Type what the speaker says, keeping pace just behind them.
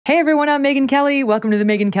Hey everyone, I'm Megyn Kelly. Welcome to the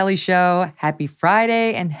Megyn Kelly Show. Happy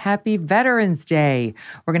Friday and happy Veterans Day.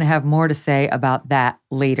 We're going to have more to say about that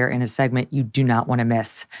later in a segment you do not want to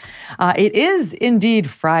miss. It is indeed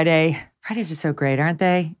Friday. Fridays are so great, aren't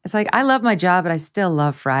they? It's like, I love my job, but I still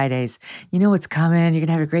love Fridays. You know what's coming. You're going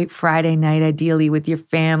to have a great Friday night, ideally with your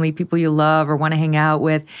family, people you love or want to hang out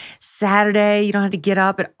with. Saturday, you don't have to get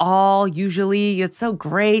up at all, usually. It's so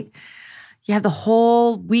great. You have the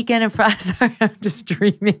whole weekend in front. Sorry, I'm just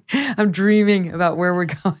dreaming. I'm dreaming about where we're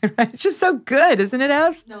going. Right? It's just so good, isn't it,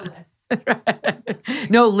 Abs? No list.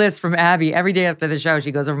 No list from Abby. Every day after the show,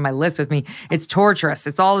 she goes over my list with me. It's torturous.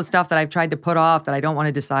 It's all the stuff that I've tried to put off that I don't want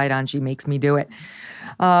to decide on. She makes me do it.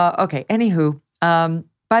 Okay, anywho.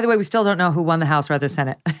 By the way, we still don't know who won the House or the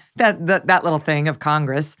Senate. that little thing of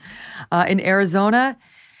Congress. In Arizona,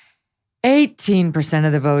 18%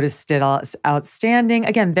 of the vote is still outstanding.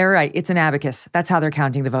 Again, they're right. It's an abacus. That's how they're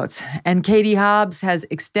counting the votes. And Katie Hobbs has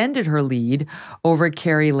extended her lead over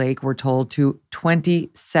Kari Lake, we're told, to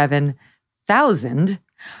 27,000.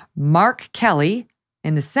 Mark Kelly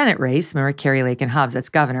in the Senate race, remember Kari Lake and Hobbs, that's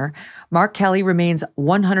governor. Mark Kelly remains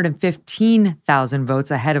 115,000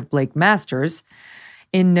 votes ahead of Blake Masters.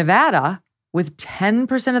 In Nevada, with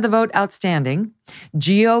 10% of the vote outstanding,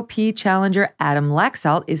 GOP challenger Adam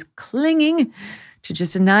Laxalt is clinging to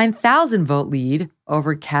just a 9,000 vote lead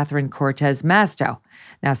over Catherine Cortez Masto.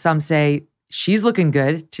 Now, some say she's looking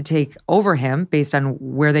good to take over him based on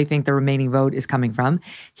where they think the remaining vote is coming from.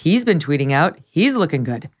 He's been tweeting out he's looking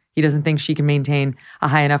good. He doesn't think she can maintain a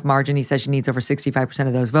high enough margin. He says she needs over 65%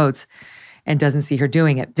 of those votes and doesn't see her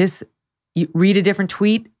doing it. You read a different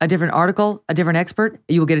tweet, a different article, a different expert,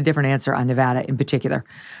 you will get a different answer on Nevada in particular.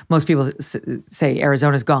 Most people say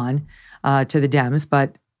Arizona's gone to the Dems,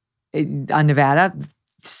 but on Nevada,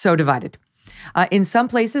 so divided. In some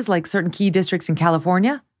places, like certain key districts in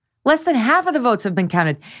California, less than half of the votes have been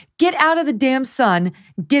counted. Get out of the damn sun,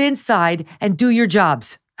 get inside, and do your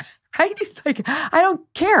jobs. Right? It's like, I don't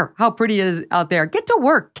care how pretty it is out there. Get to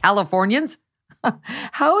work, Californians.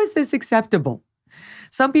 How is this acceptable?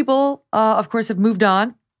 Some people, of course, have moved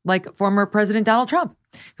on, like former President Donald Trump,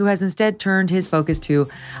 who has instead turned his focus to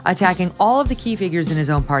attacking all of the key figures in his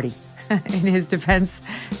own party. In his defense,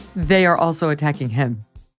 they are also attacking him.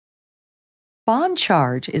 Bon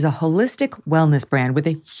Charge is a holistic wellness brand with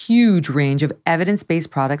a huge range of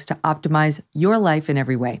evidence-based products to optimize your life in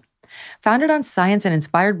every way. Founded on science and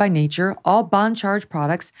inspired by nature, all Bon Charge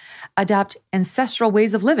products adopt ancestral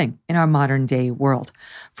ways of living in our modern-day world.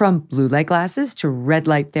 From blue light glasses to red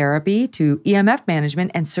light therapy to EMF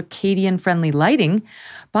management and circadian-friendly lighting,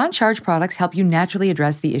 Bon Charge products help you naturally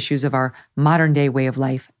address the issues of our modern-day way of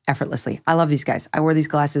life effortlessly. I love these guys. I wear these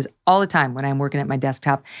glasses all the time when I'm working at my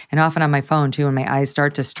desktop and often on my phone too when my eyes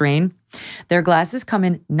start to strain. Their glasses come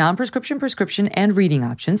in non-prescription, prescription, and reading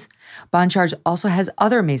options. Bon Charge also has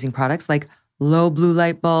other amazing products like low blue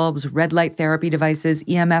light bulbs, red light therapy devices,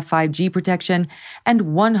 EMF 5G protection, and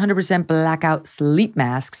 100% blackout sleep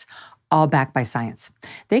masks, all backed by science.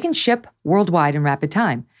 They can ship worldwide in rapid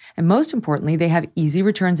time. And most importantly, they have easy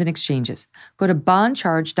returns and exchanges. Go to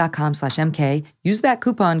boncharge.com/MK. Use that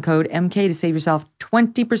coupon code MK to save yourself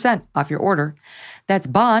 20% off your order. That's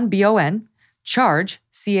Bon, B-O-N, charge,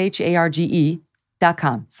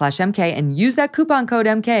 CHARGE.com/MK, and use that coupon code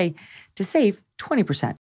MK to save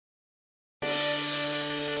 20%.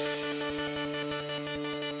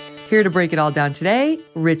 Here to break it all down today,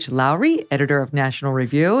 Rich Lowry, editor of National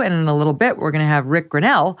Review. And in a little bit, we're going to have Ric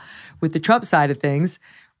Grenell with the Trump side of things,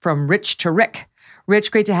 from Rich to Rick.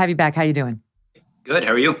 Rich, great to have you back. How you doing? Good.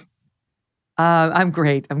 How are you? I'm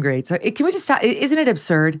great. So can we just talk? Isn't it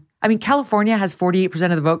absurd? I mean, California has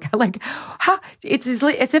 48% of the vote. Like, how? It's as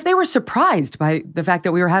if they were surprised by the fact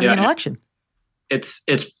that we were having an election. It's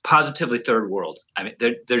positively third world. I mean,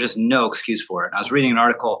 there's just no excuse for it. I was reading an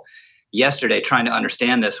article yesterday trying to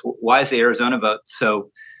understand this. Why is the Arizona vote so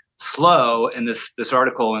slow? And this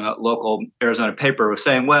article in a local Arizona paper was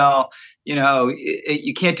saying, well,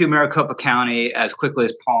 you can't do Maricopa County as quickly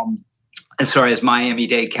as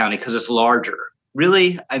Miami-Dade County because it's larger.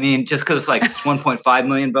 Really? I mean, just because it's like 1.5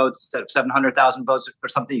 million votes instead of 700,000 votes or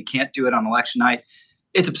something, you can't do it on election night.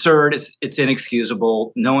 It's absurd. It's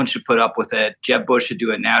inexcusable. No one should put up with it. Jeb Bush should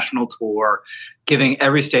do a national tour, giving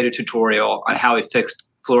every state a tutorial on how he fixed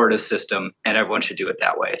Florida's system, and everyone should do it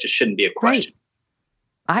that way. It just shouldn't be a question.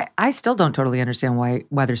 Right. I still don't totally understand why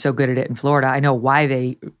they're so good at it in Florida. I know why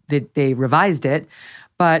they revised it,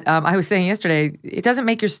 but I was saying yesterday, it doesn't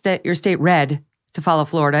make your state red to follow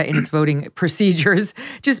Florida in its voting procedures.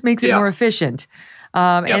 Just makes it more efficient.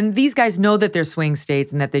 And these guys know that they're swing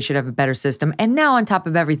states and that they should have a better system. And now, on top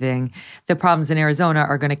of everything, the problems in Arizona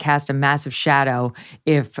are going to cast a massive shadow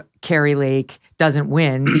if Kari Lake doesn't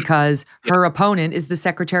win because her opponent is the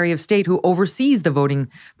Secretary of State who oversees the voting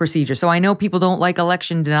procedure. So I know people don't like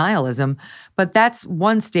election denialism, but that's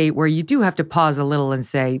one state where you do have to pause a little and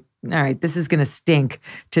say, all right, this is going to stink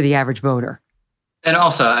to the average voter. And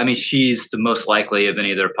also, I mean, she's the most likely of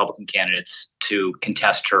any of the Republican candidates to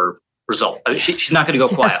contest her result. I mean, she's not going to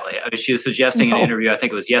go quietly. I mean, she was suggesting in an interview, I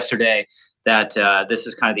think it was yesterday, that this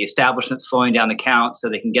is kind of the establishment slowing down the count so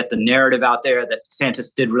they can get the narrative out there that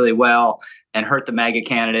DeSantis did really well and hurt the MAGA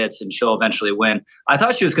candidates and she'll eventually win. I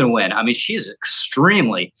thought she was going to win. I mean, she's an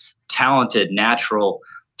extremely talented, natural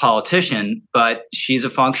politician, but she's a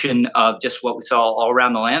function of just what we saw all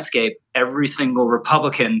around the landscape. Every single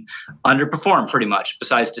Republican underperformed pretty much,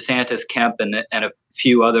 besides DeSantis, Kemp, and a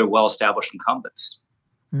few other well-established incumbents.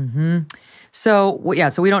 Mm-hmm. So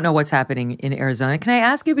we don't know what's happening in Arizona. Can I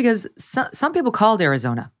ask you, because some people called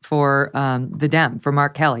Arizona for for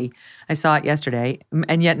Mark Kelly. I saw it yesterday,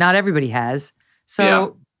 and yet not everybody has.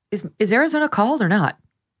 So is Arizona called or not?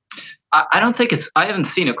 I don't think I haven't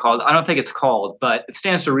seen it called. I don't think it's called, but it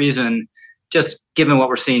stands to reason, just given what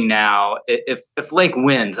we're seeing now, if Lake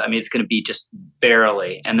wins, I mean, it's going to be just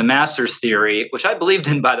barely. And the Masters theory, which I believed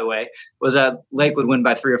in, by the way, was that Lake would win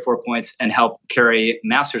by 3 or 4 points and help carry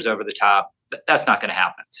Masters over the top. That's not going to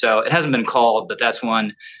happen. So it hasn't been called, but that's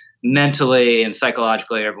one mentally and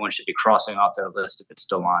psychologically everyone should be crossing off their list if it's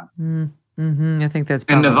still on. Mm-hmm. I think that's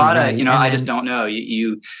probably in Nevada, right. I just don't know.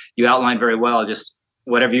 You outlined very well, just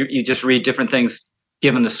whatever you just read different things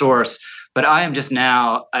given the source. But I am just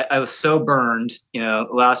now, I was so burned,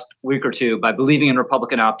 last week or two by believing in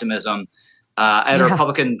Republican optimism. I had a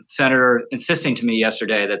Republican senator insisting to me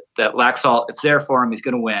yesterday that Laxalt, it's there for him, he's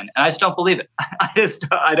going to win. And I just don't believe it.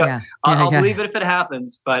 I'll believe it if it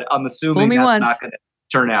happens, but I'm assuming that's not going to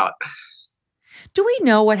turn out. Do we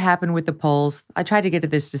know what happened with the polls? I tried to get to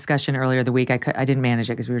this discussion earlier the week. I didn't manage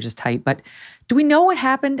it because we were just tight. But do we know what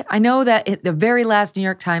happened? I know that the very last New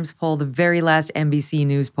York Times poll, the very last NBC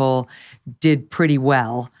News poll did pretty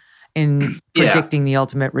well in predicting the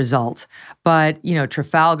ultimate result. But,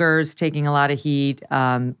 Trafalgar's taking a lot of heat.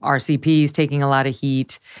 RCP's taking a lot of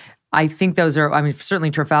heat. I think those are,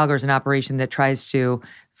 certainly Trafalgar's an operation that tries to,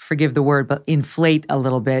 forgive the word, but inflate a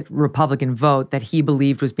little bit Republican vote that he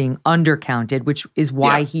believed was being undercounted, which is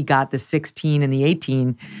why he got the 16 and the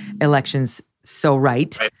 18 elections so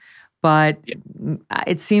right. But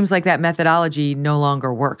it seems like that methodology no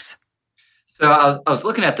longer works. So I was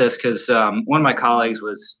looking at this because one of my colleagues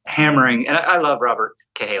was hammering, and I love Robert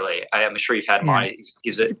Cahaly. I'm sure you've had him on.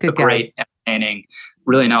 He's a great, entertaining,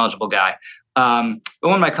 really knowledgeable guy. But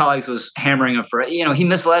one of my colleagues was hammering him for, he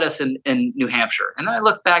misled us in New Hampshire. And then I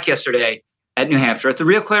looked back yesterday at New Hampshire, at the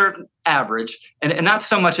Real Clear average, and not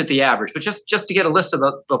so much at the average, but just to get a list of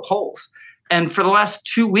the polls. And for the last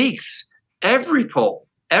 2 weeks, every poll,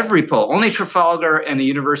 only Trafalgar and the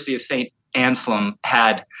University of St. Anselm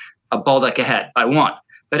had a Baldock ahead by 1.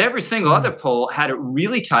 But every single other poll had it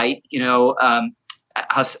really tight,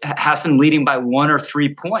 Hassan leading by 1 or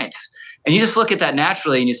 3 points. And you just look at that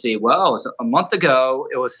naturally and you see, well, it was a month ago,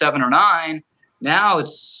 it was 7 or 9. Now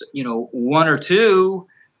it's, 1 or 2.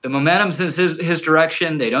 The momentum's in his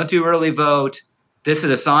direction. They don't do early vote. This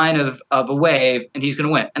is a sign of a wave, and he's going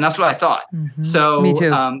to win. And that's what I thought. Mm-hmm. So Me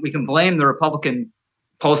too. We can blame the Republican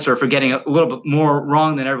pollster for getting a little bit more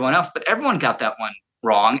wrong than everyone else, but everyone got that one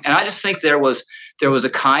wrong. And I just think there was a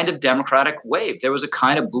kind of Democratic wave. There was a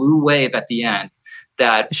kind of blue wave at the end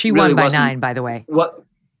that she really won by 9, by the way.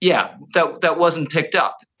 That wasn't picked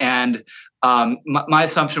up. And my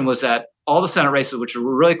assumption was that all the Senate races, which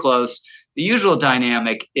were really close, the usual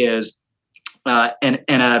dynamic is in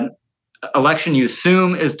an election you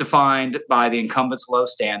assume is defined by the incumbent's low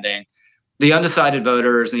standing. The undecided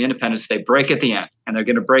voters and the independents, they break at the end, and they're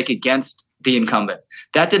going to break against the incumbent.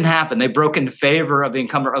 That didn't happen. They broke in favor of the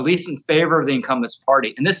incumbent, or at least in favor of the incumbent's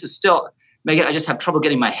party. And this is still, Megyn, I just have trouble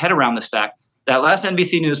getting my head around this fact. That last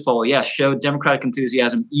NBC News poll, showed Democratic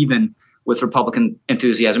enthusiasm even with Republican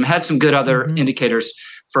enthusiasm. Had some good other indicators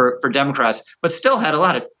for Democrats, but still had a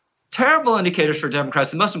lot of terrible indicators for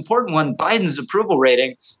Democrats. The most important one, Biden's approval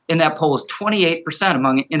rating in that poll was 28%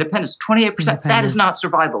 among independents. 28%. That is not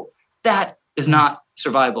survivable. That is not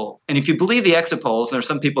survivable. And if you believe the exit polls, and there are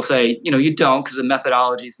some people say, you don't because the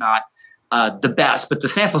methodology is not the best, but the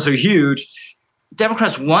samples are huge.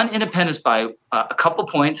 Democrats won independents by a couple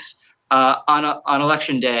points on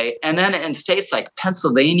election day. And then in states like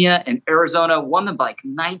Pennsylvania and Arizona, won them by like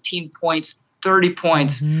 19 points, 30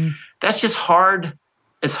 points. That's just hard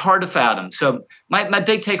It's hard to fathom. So my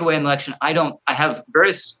big takeaway in the election, I have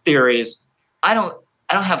various theories. I don't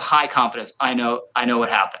have high confidence. I know what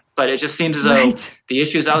happened, but it just seems as though the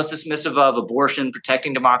issues I was dismissive of, abortion,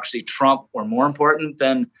 protecting democracy, Trump, were more important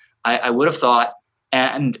than I would have thought.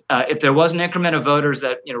 And if there was an increment of voters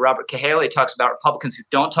that, Robert Cahaley talks about, Republicans who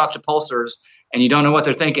don't talk to pollsters and you don't know what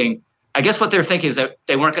they're thinking, I guess what they're thinking is that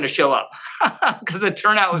they weren't going to show up because the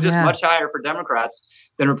turnout was just much higher for Democrats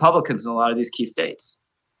than Republicans in a lot of these key states.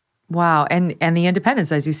 Wow. And the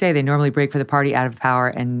independents, as you say, they normally break for the party out of power.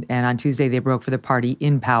 And on Tuesday, they broke for the party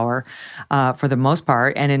in power for the most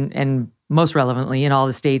part. And most relevantly, in all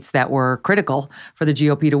the states that were critical for the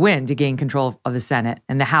GOP to win, to gain control of the Senate.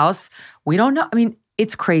 And the House, we don't know. I mean,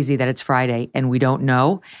 it's crazy that it's Friday and we don't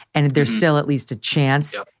know. And there's still at least a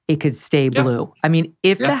chance it could stay blue. I mean,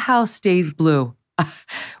 if the House stays blue,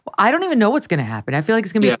 I don't even know what's going to happen. I feel like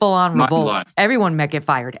it's going to be a full-on revolt. Everyone might get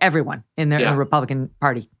fired. Everyone in the Republican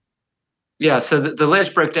Party. Yeah, so the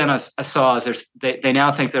latest breakdown I saw is they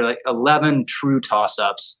now think there are like 11 true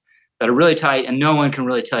toss-ups that are really tight, and no one can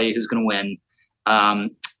really tell you who's going to win.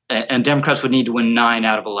 And Democrats would need to win 9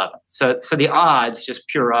 out of 11. So the odds, just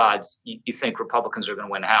pure odds, you think Republicans are going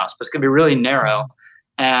to win the House, but it's going to be really narrow,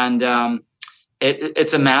 and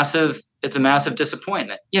it's a massive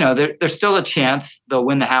disappointment. There's still a chance they'll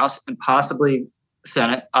win the House and possibly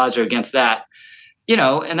Senate. Odds are against that.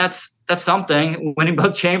 And that's something. Winning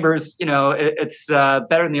both chambers, it's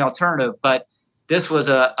better than the alternative. But this was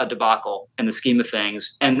a debacle in the scheme of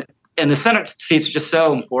things. And the Senate seats are just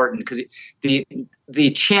so important because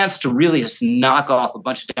the chance to really just knock off a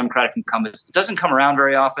bunch of Democratic incumbents doesn't come around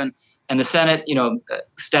very often. And the Senate,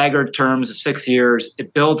 staggered terms of 6 years,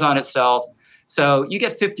 it builds on itself. So you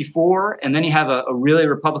get 54, and then you have a really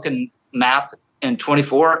Republican map in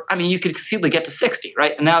 24. I mean, you could conceivably get to 60,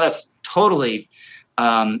 right? And now that's totally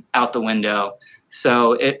out the window.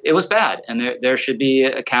 So it was bad, and there should be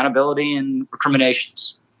accountability and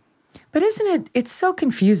recriminations. But it's so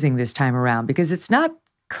confusing this time around because it's not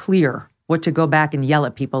clear what to go back and yell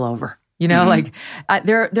at people over.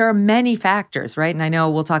 There are many factors, right? And I know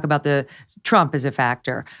we'll talk about the Trump as a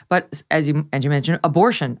factor, but as you mentioned,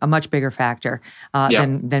 abortion, a much bigger factor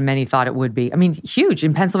than many thought it would be. I mean, huge.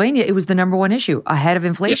 In Pennsylvania, it was the number one issue ahead of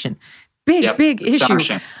inflation. Big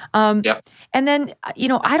issue. And then,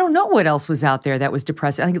 I don't know what else was out there that was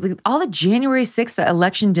depressing. Like all the January 6th, the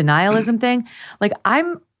election denialism thing, like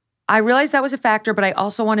I realize that was a factor, but I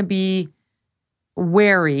also want to be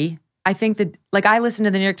wary. I think that, like, I listened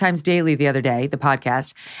to the New York Times Daily the other day, the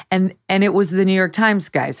podcast, and it was the New York Times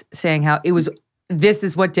guys saying how this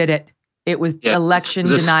is what did it. It was election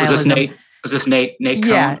denialism. Was this Nate Cohn?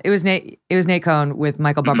 Yeah, it was Nate Cohn with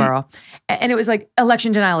Michael Barbaro. And it was like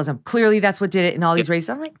election denialism. Clearly that's what did it in all these races.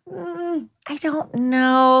 I'm like, I don't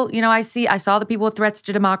know. I saw the people with threats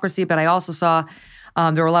to democracy, but I also saw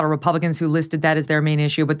there were a lot of Republicans who listed that as their main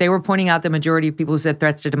issue, but they were pointing out the majority of people who said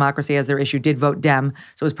threats to democracy as their issue did vote Dem.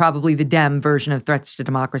 So it was probably the Dem version of threats to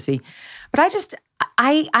democracy. But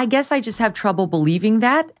I guess I just have trouble believing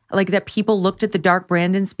that, like that people looked at the Dark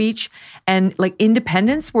Brandon speech and like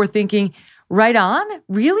independents were thinking, right on?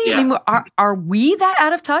 Really? Yeah. I mean, are we that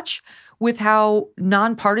out of touch with how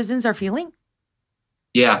nonpartisans are feeling?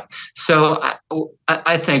 Yeah. So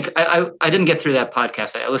I think I didn't get through that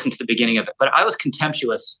podcast. I listened to the beginning of it, but I was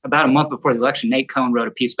contemptuous. About a month before the election, Nate Cohn wrote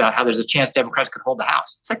a piece about how there's a chance Democrats could hold the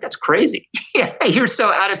House. It's like, that's crazy. Yeah, you're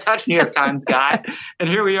so out of touch, New York Times guy. And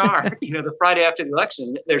here we are, the Friday after the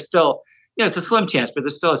election. There's still, it's a slim chance, but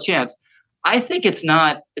there's still a chance. I think it's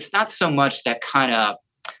not so much that kind of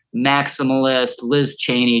maximalist Liz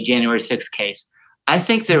Cheney January 6th case. I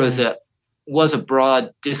think there was a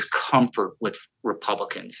broad discomfort with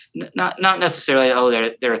Republicans, not necessarily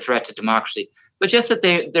they're a threat to democracy, but just that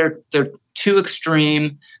they're too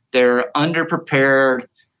extreme, they're underprepared,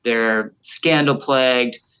 they're scandal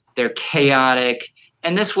plagued, they're chaotic,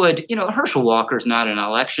 and this would Herschel Walker's not an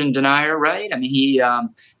election denier, right? I mean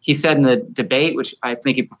he said in the debate, which I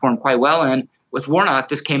think he performed quite well in with Warnock,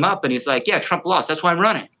 this came up and he's like, yeah, Trump lost, that's why I'm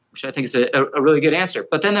running. Which I think is a really good answer.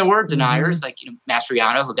 But then there were deniers like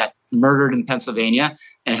Mastriano, who got murdered in Pennsylvania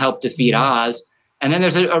and helped defeat Oz. And then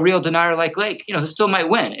there's a real denier like Lake, who still might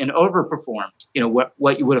win and overperformed,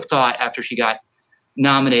 what you would have thought after she got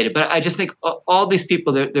nominated. But I just think all these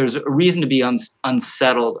people, there's a reason to be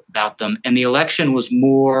unsettled about them. And the election was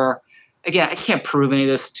more, again, I can't prove any of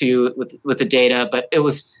this to you with the data, but it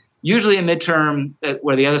was usually a midterm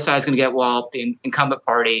where the other side is going to get walloped, the incumbent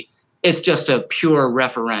party. It's just a pure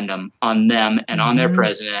referendum on them and on their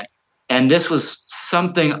president. And this was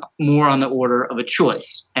something more on the order of a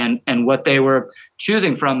choice. And what they were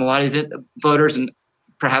choosing from, a lot of these voters and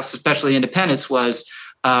perhaps especially independents, was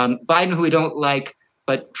Biden, who we don't like,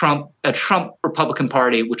 but a Trump Republican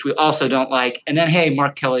Party, which we also don't like. And then, hey,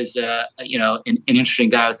 Mark Kelly's, an interesting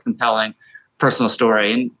guy with a compelling personal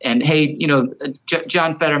story. And hey,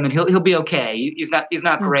 John Fetterman, he'll be okay. He's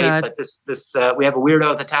not great, but this we have a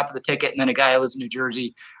weirdo at the top of the ticket, and then a guy who lives in New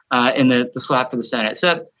Jersey in the slot for the Senate.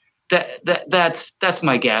 So that's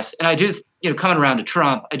my guess. And I do, coming around to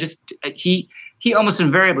Trump, he almost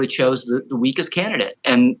invariably chose the weakest candidate.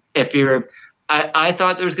 And if I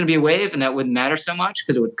thought there was going to be a wave, and that wouldn't matter so much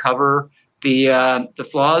because it would cover the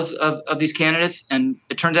flaws of these candidates, and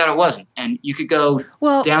it turns out it wasn't. And you could go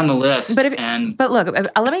down the list. But look,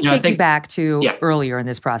 let me take you back to earlier in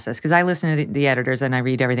this process, because I listen to the editors and I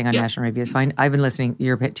read everything on National Review, so I've been listening to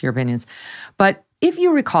your opinions. But if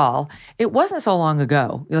you recall, it wasn't so long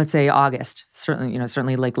ago, let's say August,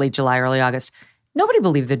 certainly like late July, early August, nobody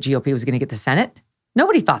believed the GOP was going to get the Senate.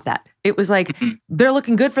 Nobody thought that. It was like, they're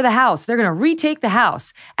looking good for the House. They're going to retake the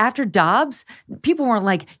House. After Dobbs, people weren't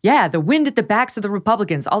like, the wind at the backs of the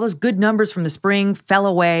Republicans. All those good numbers from the spring fell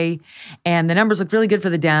away, and the numbers looked really good for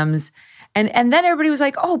the Dems. And then everybody was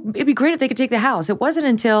like, oh, it'd be great if they could take the House. It wasn't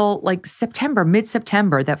until like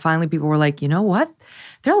mid-September, that finally people were like, you know what?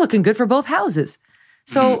 They're looking good for both houses.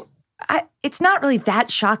 So it's not really that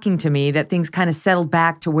shocking to me that things kind of settled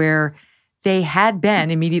back to where they had been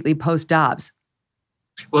immediately post-Dobbs.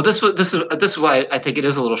 Well, this is why I think it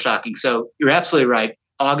is a little shocking. So you're absolutely right.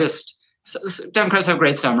 August, Democrats have a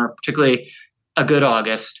great summer, particularly a good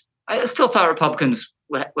August. I still thought Republicans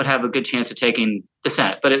would have a good chance of taking the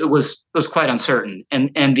Senate, but it was quite uncertain.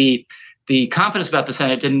 And the confidence about the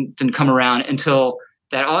Senate didn't come around until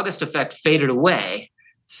that August effect faded away.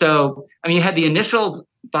 So, you had the initial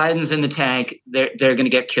Biden's in the tank, they're going to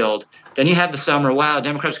get killed. Then you had the summer, wow,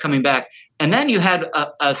 Democrats coming back. And then you had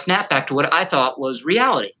a snapback to what I thought was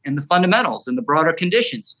reality and the fundamentals and the broader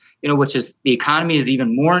conditions, which is the economy is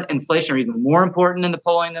even more, inflation are even more important in the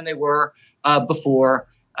polling than they were before,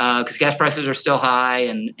 because gas prices are still high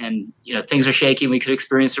and things are shaky. We could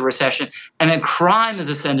experience a recession. And then crime is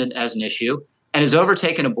ascendant as an issue and has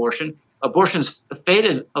overtaken abortion. Abortion's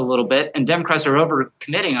faded a little bit, and Democrats are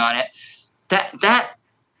overcommitting on it.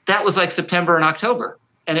 That was like September and October.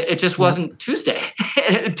 And it just wasn't Tuesday.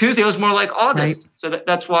 Tuesday was more like August. Right. So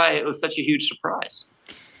that's why it was such a huge surprise.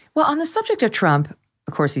 Well, on the subject of Trump,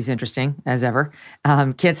 of course, he's interesting as ever.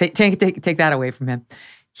 Can't take that away from him.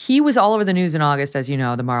 He was all over the news in August, as you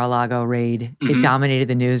know, the Mar-a-Lago raid. Mm-hmm. It dominated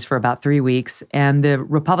the news for about 3 weeks. And the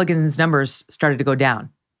Republicans' numbers started to go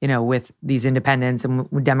down, with these independents. And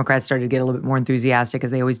Democrats started to get a little bit more enthusiastic,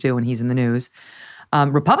 as they always do when he's in the news.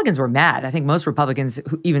 Republicans were mad. I think most Republicans,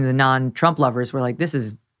 even the non-Trump lovers, were like, this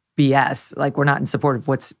is BS. Like, we're not in support of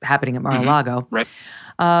what's happening at Mar-a-Lago. Mm-hmm.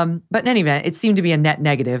 Right. But in any event, it seemed to be a net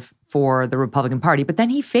negative for the Republican Party. But then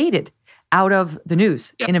he faded out of the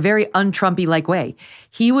news in a very un-Trumpy-like way.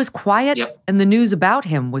 He was quiet, and the news about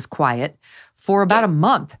him was quiet for about a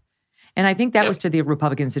month. And I think that was to the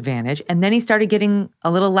Republicans' advantage. And then he started getting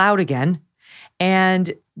a little loud again.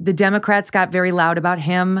 And the Democrats got very loud about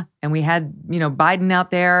him. And we had, Biden out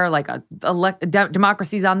there, like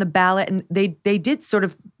democracy's on the ballot. And they did sort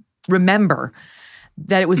of remember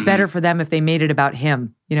that it was better for them if they made it about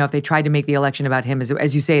him. If they tried to make the election about him,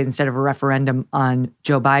 as you say, instead of a referendum on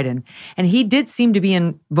Joe Biden. And he did seem to be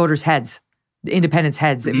in voters' heads, independents'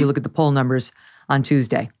 heads, if you look at the poll numbers on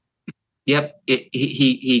Tuesday. Yep.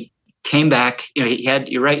 He came back,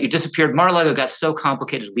 you're right, you disappeared. Mar-a-Lago got so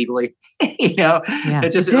complicated legally, it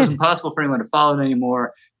was impossible for anyone to follow it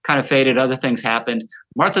anymore, kind of faded. Other things happened.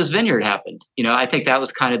 Martha's Vineyard happened. I think that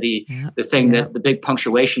was kind of the thing that the big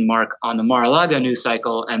punctuation mark on the Mar-a-Lago news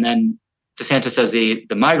cycle. And then DeSantis says the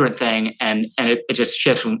migrant thing, and it just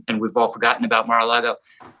shifts, and we've all forgotten about Mar-a-Lago.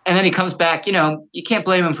 And then he comes back, you can't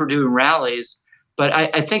blame him for doing rallies, but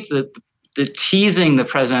I think that the teasing the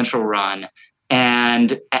presidential run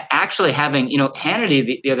and actually having,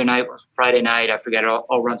 Hannity the other night, was Friday night, I forget, it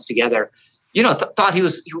all runs together, thought he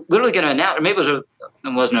was literally going to announce, or maybe it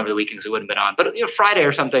wasn't over the weekend because it wouldn't have been on, but Friday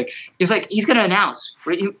or something, he's like, he's going to announce,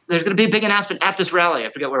 there's going to be a big announcement at this rally.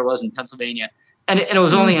 I forget where it was, in Pennsylvania. And it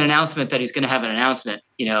was only an announcement that he's going to have an announcement,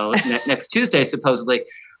 next Tuesday, supposedly.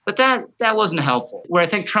 But that wasn't helpful. Where I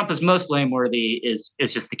think Trump is most blameworthy is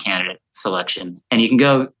just the candidate selection. And you can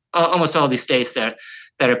go almost all these states that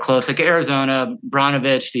are close, like Arizona,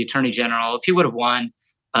 Brnovich, the attorney general. If he would have won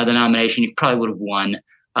the nomination, he probably would have won.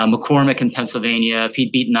 McCormick in Pennsylvania, if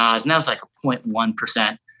he'd beaten Oz, and that was like a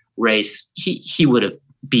 0.1% race, he would have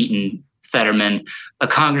beaten Fetterman. A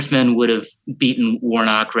congressman would have beaten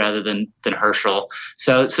Warnock rather than Herschel.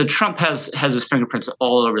 So Trump has his fingerprints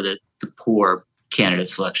all over the poor candidate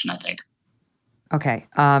selection, I think. Okay.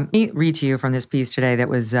 Let me read to you from this piece today that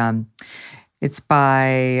was, it's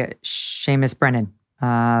by Seamus Brennan.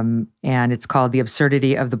 And it's called The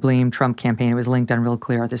Absurdity of the Blame Trump Campaign. It was linked on Real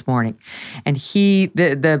Clear this morning. And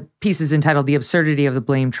the piece is entitled The Absurdity of the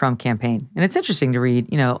Blame Trump Campaign. And it's interesting to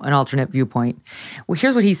read, an alternate viewpoint. Well,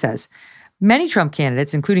 here's what he says. Many Trump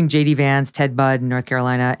candidates, including J.D. Vance, Ted Budd in North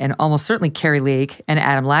Carolina, and almost certainly Kari Lake and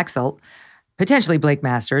Adam Laxalt, potentially Blake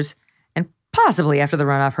Masters, and possibly after the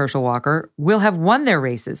runoff Herschel Walker, will have won their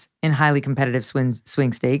races in highly competitive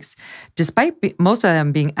swing states, despite most of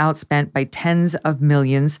them being outspent by tens of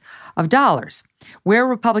millions of dollars. Where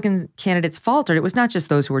Republican candidates faltered, it was not just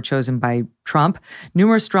those who were chosen by Trump.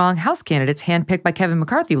 Numerous strong House candidates handpicked by Kevin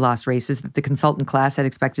McCarthy lost races that the consultant class had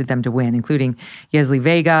expected them to win, including Leslie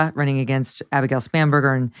Vega running against Abigail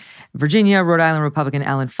Spanberger in Virginia, Rhode Island Republican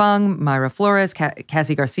Alan Fung, Mayra Flores,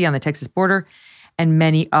 Cassie Garcia on the Texas border, and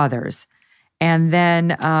many others. And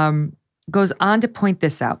then goes on to point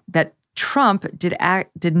this out, that Trump did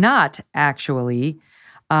not actually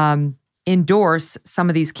endorse some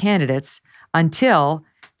of these candidates until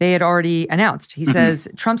they had already announced. He says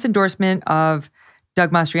Trump's endorsement of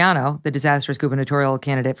Doug Mastriano, the disastrous gubernatorial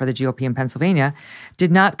candidate for the GOP in Pennsylvania,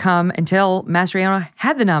 did not come until Mastriano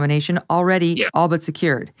had the nomination already all but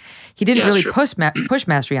secured. He didn't really push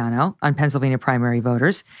Mastriano on Pennsylvania primary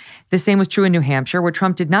voters. The same was true in New Hampshire, where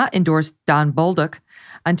Trump did not endorse Don Bolduc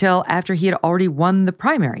until after he had already won the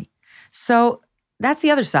primary. So that's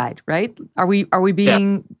the other side, right? Are we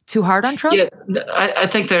being too hard on Trump? Yeah, I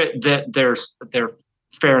think they're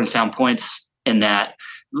fair and sound points in that.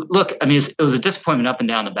 Look, I mean, it was a disappointment up and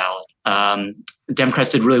down the ballot.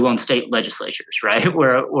 Democrats did really well in state legislatures, right,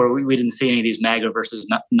 where we didn't see any of these MAGA versus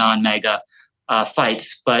non-MAGA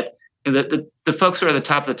fights. But the folks who are at the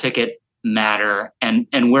top of the ticket matter,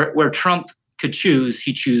 and where Trump could choose,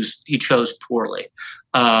 he chose poorly.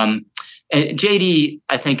 And JD,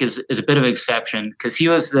 I think, is a bit of an exception because he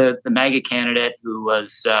was the MAGA candidate who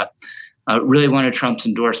was really wanted Trump's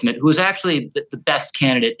endorsement, who was actually the best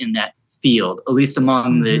candidate in that field, at least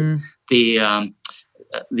among the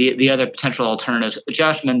other potential alternatives.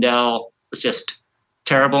 Josh Mandel was just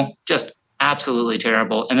terrible, just absolutely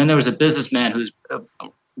terrible. And then there was a businessman who's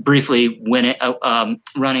briefly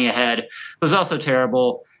running ahead, who was also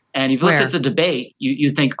terrible. And you've looked at the debate,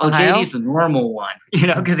 you think, Ohio? JD's the normal one,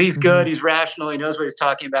 because he's good, he's rational, he knows what he's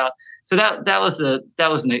talking about. So that was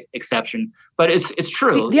an exception, but it's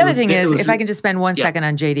true. The other thing is, if I can just spend 1 second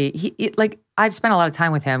on JD, I've spent a lot of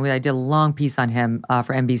time with him. I did a long piece on him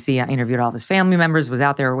for NBC. I interviewed all of his family members, was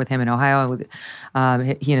out there with him in Ohio, with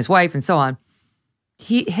he and his wife, and so on.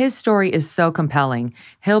 His story is so compelling.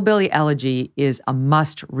 Hillbilly Elegy is a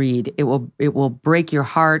must read. It will break your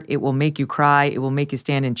heart. It will make you cry. It will make you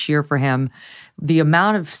stand and cheer for him. The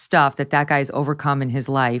amount of stuff that guy's overcome in his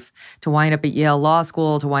life, to wind up at Yale Law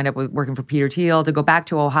School, to wind up working for Peter Thiel, to go back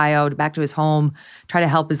to Ohio, back to his home, try to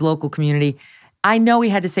help his local community. I know he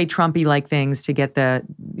had to say Trumpy-like things to get the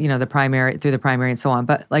primary, through the primary and so on.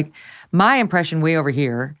 But my impression way over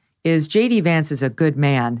here is J.D. Vance is a good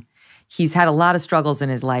man. He's had a lot of struggles in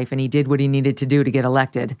his life, and he did what he needed to do to get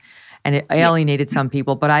elected. And it alienated some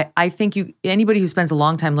people. But I think anybody who spends a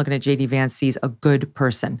long time looking at J.D. Vance sees a good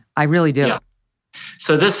person. I really do. Yeah.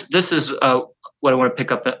 So this is what I want to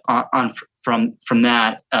pick up on from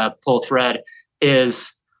that pull thread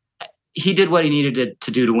is he did what he needed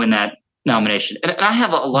to do to win that nomination. And I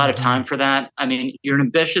have a lot of time for that. I mean, you're an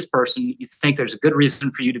ambitious person. You think there's a good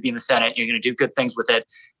reason for you to be in the Senate. You're going to do good things with it.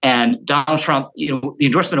 And Donald Trump, the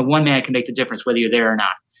endorsement of one man can make the difference whether you're there or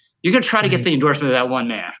not. You're going to try to get the endorsement of that one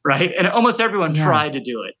man, right? And almost everyone tried to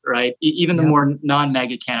do it, right? Even the more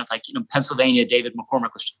non-MAGA candidates, like Pennsylvania, David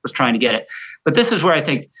McCormick was trying to get it. But this is where I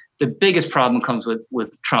think the biggest problem comes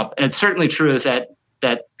with Trump. And it's certainly true is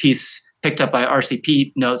that piece picked up by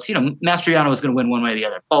RCP notes, Mastriano was going to win one way or the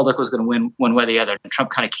other. Bolduc was going to win one way or the other. And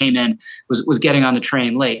Trump kind of came in, was getting on the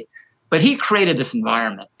train late. But he created this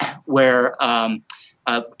environment where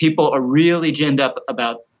people are really ginned up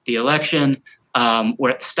about the election,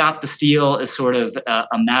 where Stop the Steal is sort of a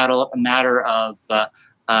matter of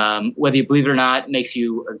whether you believe it or not, makes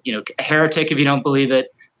you a heretic if you don't believe it.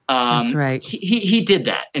 That's right. He did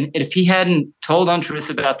that. And if he hadn't told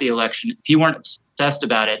untruths about the election, if he weren't obsessed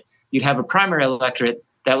about it, you'd have a primary electorate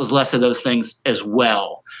that was less of those things as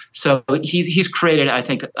well. So he's created, I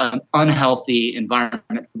think, an unhealthy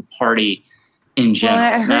environment for the party in general.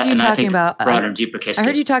 Well, I heard you talking about broader and deeper cases. I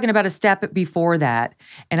heard you talking about a step before that,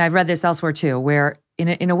 and I've read this elsewhere too, where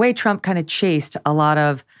in a way Trump kind of chased a lot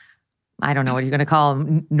of I don't know what you're going to call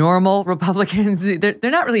them, normal Republicans. They're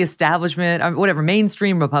not really establishment or whatever,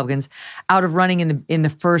 mainstream Republicans out of running in the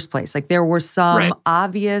first place. Like there were some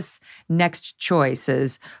obvious next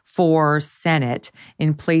choices for Senate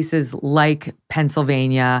in places like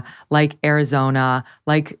Pennsylvania, like Arizona,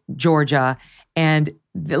 like Georgia. And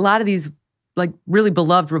a lot of these like really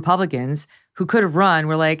beloved Republicans who could have run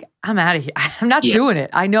were like, I'm out of here. I'm not doing it.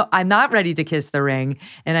 I know I'm not ready to kiss the ring.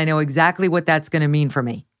 And I know exactly what that's going to mean for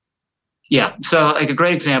me. Yeah. So like a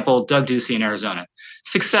great example, Doug Ducey in Arizona,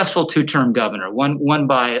 successful 2-term governor, won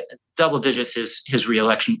by double digits his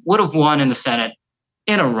reelection, would have won in the Senate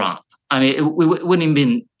in a romp. I mean, it wouldn't even be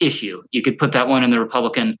an issue. You could put that one in the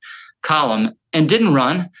Republican column, and didn't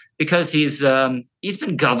run because he's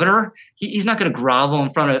been governor. He's not going to grovel in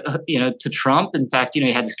front of, to Trump. In fact,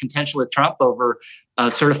 he had this contention with Trump over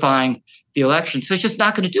certifying the election. So he's just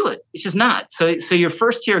not going to do it. It's just not. So your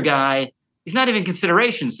first tier guy, he's not even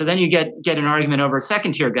consideration. So then you get an argument over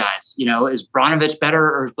second tier guys. Is Brnovich better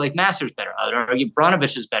or is Blake Masters better? I would argue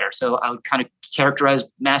Brnovich is better. So I would kind of characterize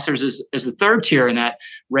Masters as the third tier in that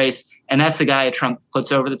race. And that's the guy Trump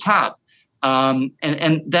puts over the top. And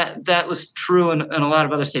that was true in a lot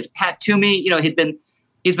of other states. Pat Toomey,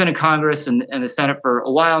 he's been in Congress and the Senate for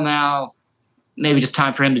a while now. Maybe just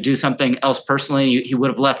time for him to do something else personally. He would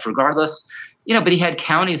have left regardless. But he had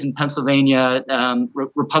counties in Pennsylvania,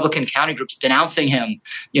 Republican county groups denouncing him,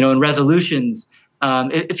 in resolutions.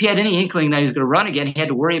 If he had any inkling that he was going to run again, he had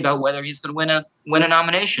to worry about whether he's going to win a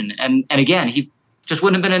nomination. And again, he just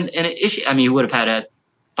wouldn't have been an issue. I mean, he would have had a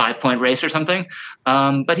 5-point race or something,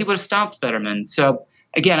 but he would have stopped Fetterman. So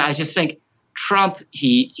again, I just think Trump,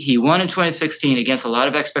 he won in 2016 against a lot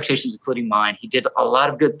of expectations, including mine. He did a lot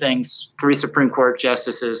of good things, 3 Supreme Court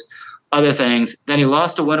justices, other things. Then he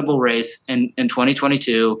lost a winnable race in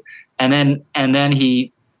 2022, and then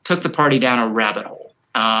he took the party down a rabbit hole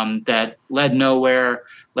that led nowhere,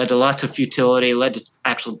 led to lots of futility, led to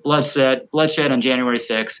actual bloodshed on January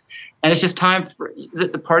 6th. And it's just time for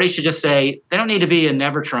the party should just say they don't need to be a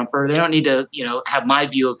never Trumper. They don't need to have my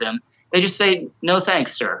view of them. They just say no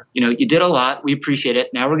thanks, sir. You did a lot. We appreciate it.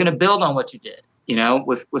 Now we're going to build on what you did.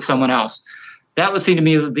 With someone else. That would seem to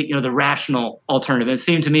me the rational alternative. It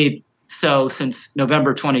seemed to me so since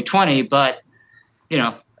November 2020, but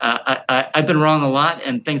I've been wrong a lot,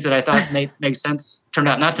 and things that I thought make sense turned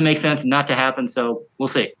out not to make sense and not to happen. So we'll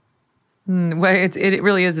see. Well, it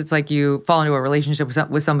really is. It's like you fall into a relationship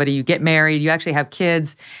with somebody, you get married, you actually have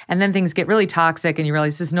kids, and then things get really toxic, and you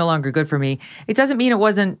realize this is no longer good for me. It doesn't mean it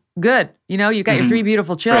wasn't good. You got your 3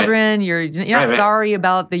 beautiful children. Right. You're not sorry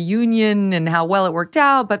about the union and how well it worked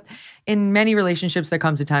out, but in many relationships, there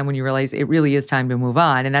comes a time when you realize it really is time to move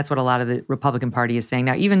on, and that's what a lot of the Republican Party is saying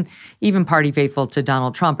now. Even party faithful to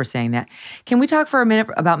Donald Trump are saying that. Can we talk for a minute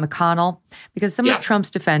about McConnell? Because some of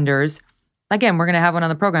Trump's defenders. Again, we're going to have one on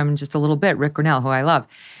the program in just a little bit, Ric Grenell, who I love.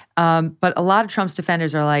 But a lot of Trump's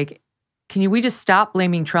defenders are like, we just stop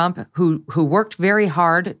blaming Trump, who worked very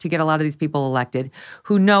hard to get a lot of these people elected,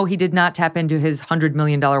 who know he did not tap into his $100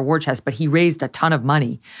 million war chest, but he raised a ton of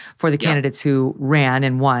money for the candidates who ran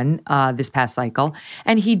and won this past cycle.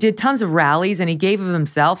 And he did tons of rallies, and he gave of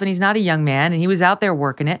himself, and he's not a young man, and he was out there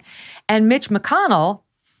working it. And Mitch McConnell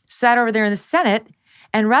sat over there in the Senate,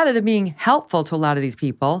 and rather than being helpful to a lot of these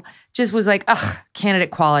people, just was like,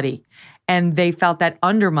 candidate quality. And they felt that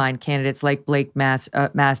undermined candidates like Blake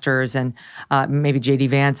Masters and maybe J.D.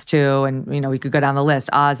 Vance too. And, we could go down the list,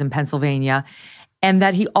 Oz in Pennsylvania. And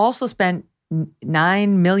that he also spent $9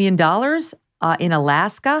 million in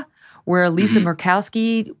Alaska, where Lisa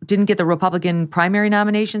Murkowski didn't get the Republican primary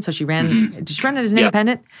nomination. So she ran, did she run as an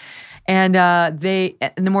independent? And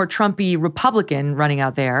the more Trumpy Republican running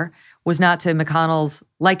out there was not to McConnell's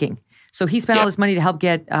liking. So he spent all this money to help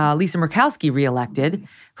get Lisa Murkowski reelected,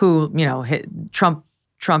 who, Trump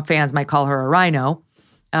fans might call her a rhino.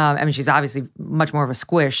 She's obviously much more of a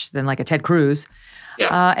squish than like a Ted Cruz.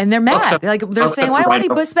 And they're mad. They're saying, why don't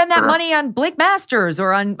you spend that money on Blake Masters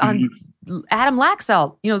or on Adam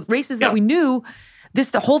Laxalt? Races that we knew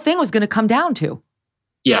the whole thing was going to come down to.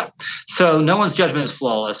 Yeah. So no one's judgment is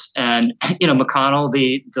flawless. And, McConnell,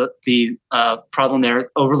 the problem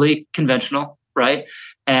there, overly conventional, right?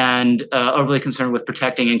 And overly concerned with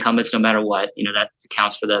protecting incumbents no matter what. That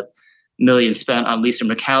accounts for the millions spent on Lisa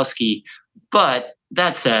Murkowski. But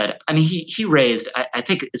that said, he raised, I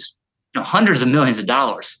think it's hundreds of millions of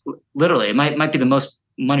dollars. Literally, it might be the most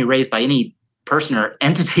money raised by any person or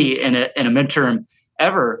entity in a midterm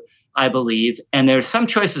ever, I believe. And there's some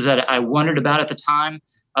choices that I wondered about at the time.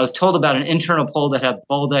 I was told about an internal poll that had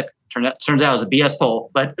Bolduc, turns out it was a BS poll,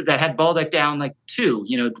 but that had Bolduc down like 2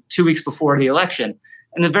 weeks before the election.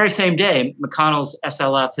 And the very same day, McConnell's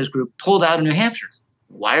SLF, his group, pulled out of New Hampshire.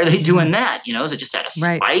 Why are they doing that? Is it just out of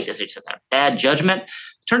spite? Right. Is it just out of bad judgment?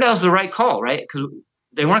 It turned out it was the right call, right? Because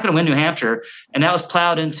they weren't going to win New Hampshire, and that was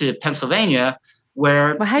plowed into Pennsylvania,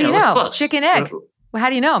 where how do you know? Chicken egg. Well, how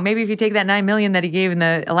do you know? Maybe if you take that $9 million that he gave in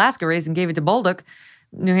the Alaska race and gave it to Bolduc,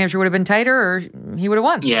 New Hampshire would have been tighter, or he would have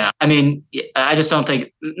won. Yeah, I just don't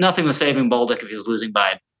think nothing was saving Bolduc if he was losing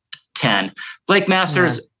by 10. Blake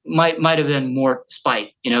Masters might have been more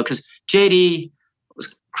spite, because JD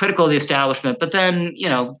was critical of the establishment, but then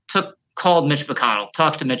called Mitch McConnell,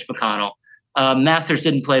 talked to Mitch McConnell. Masters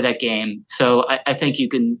didn't play that game, so I think you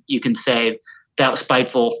can say that was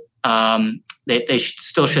spiteful. They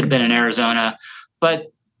still should have been in Arizona,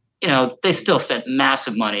 but they still spent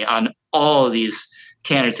massive money on all of these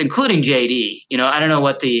candidates, including JD. I don't know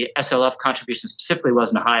what the SLF contribution specifically was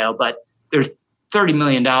in Ohio, but there's $30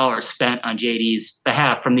 million spent on JD's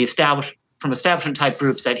behalf from establishment type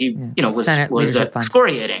groups that he was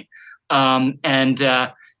excoriating.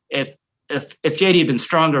 If JD had been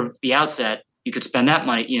stronger at the outset, you could spend that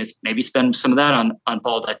money, maybe spend some of that on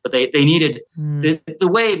Bolduc. But they needed the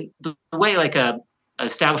way like a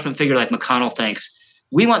establishment figure like McConnell thinks,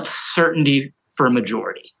 we want certainty for a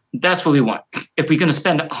majority. That's what we want. If we're going to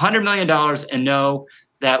spend $100 million and know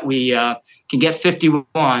that we can get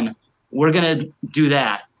 51, we're going to do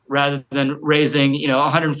that rather than raising,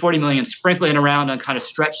 $140 million, sprinkling around on kind of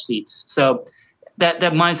stretch seats. So that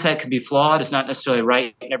mindset could be flawed. It's not necessarily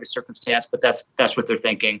right in every circumstance, but that's what they're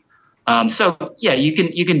thinking. You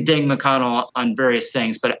can ding McConnell on various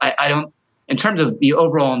things, but I don't. In terms of the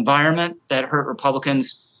overall environment that hurt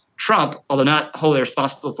Republicans, Trump, although not wholly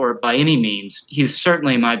responsible for it by any means, he's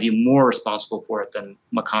certainly, in my view, more responsible for it than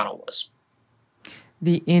McConnell was.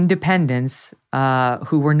 The independents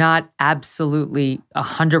who were not absolutely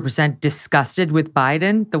 100% disgusted with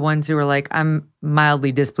Biden, the ones who were like, I'm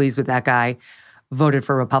mildly displeased with that guy, voted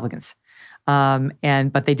for Republicans.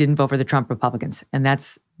 But they didn't vote for the Trump Republicans. And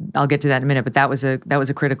I'll get to that in a minute, but that was a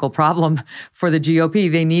critical problem for the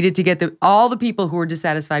GOP. They needed to get all the people who were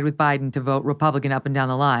dissatisfied with Biden to vote Republican up and down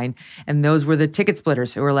the line. And those were the ticket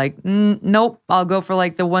splitters who were like, nope, I'll go for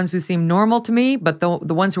like the ones who seem normal to me, but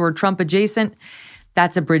the ones who are Trump adjacent,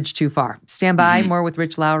 that's a bridge too far. Stand by, more with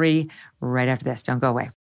Rich Lowry right after this. Don't go away.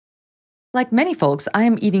 Like many folks, I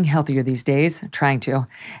am eating healthier these days, trying to,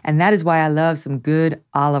 and that is why I love some good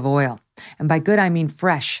olive oil. And by good, I mean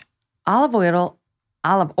fresh. Olive oil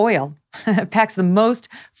packs the most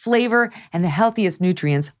flavor and the healthiest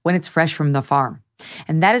nutrients when it's fresh from the farm.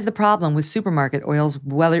 And that is the problem with supermarket oils,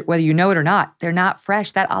 whether you know it or not. They're not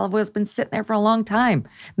fresh. That olive oil's been sitting there for a long time,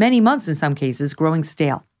 many months in some cases, growing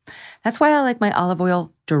stale. That's why I like my olive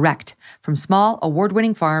oil direct from small,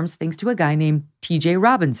 award-winning farms, thanks to a guy named TJ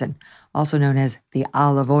Robinson, also known as the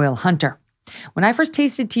olive oil hunter. When I first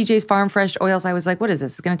tasted TJ's farm fresh oils, I was like, what is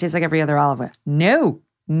this? It's going to taste like every other olive oil. No,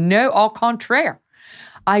 au contraire.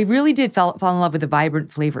 I really did fall in love with the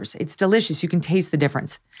vibrant flavors. It's delicious. You can taste the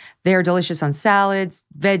difference. They're delicious on salads,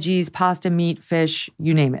 veggies, pasta, meat, fish,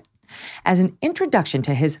 you name it. As an introduction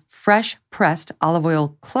to his fresh pressed olive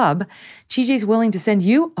oil club, TJ's willing to send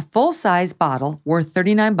you a full-size bottle worth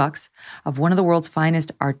 $39 of one of the world's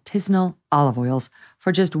finest artisanal olive oils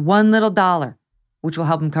for just $1 little, which will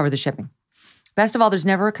help him cover the shipping. Best of all, there's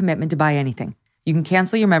never a commitment to buy anything. You can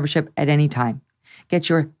cancel your membership at any time. Get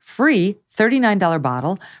your free $39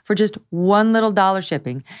 bottle for just $1 little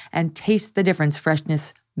shipping and taste the difference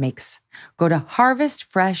freshness makes. Go to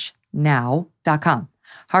harvestfreshnow.com.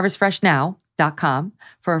 harvestfreshnow.com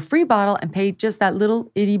for a free bottle and pay just that little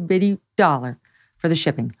itty bitty dollar for the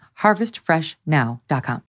shipping.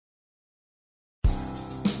 harvestfreshnow.com.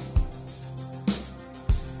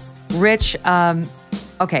 Rich,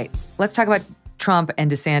 okay, let's talk about Trump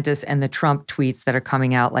and DeSantis and the Trump tweets that are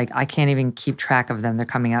coming out. Like, I can't even keep track of them. They're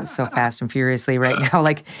coming out so fast and furiously right now.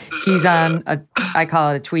 Like, he's on I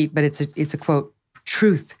call it a tweet, but it's a quote.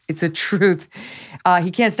 Truth. It's a truth. He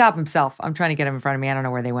can't stop himself. I'm trying to get him in front of me. I don't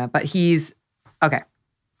know where they went, but he's okay.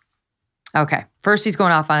 First, he's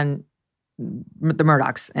going off on the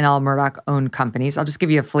Murdochs and all Murdoch-owned companies. I'll just give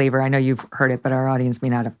you a flavor. I know you've heard it, but our audience may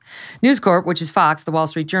not have. News Corp, which is Fox, the Wall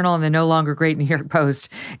Street Journal, and the no longer great New York Post,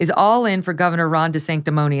 is all in for Governor Ron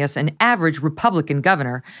DeSanctimonious, an average Republican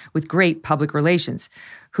governor with great public relations,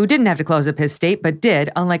 who didn't have to close up his state, but did,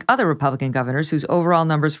 unlike other Republican governors whose overall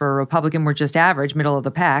numbers for a Republican were just average, middle of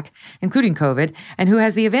the pack, including COVID, and who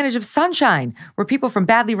has the advantage of sunshine, where people from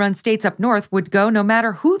badly run states up north would go no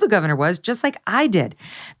matter who the governor was, just like I did.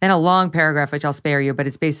 Then a long paragraph, which I'll spare you, but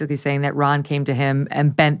it's basically saying that Ron came to him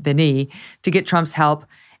and bent the knee to get Trump's help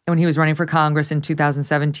when he was running for Congress in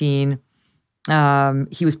 2017.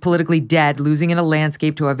 He was politically dead, losing in a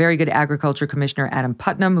landscape to a very good agriculture commissioner, Adam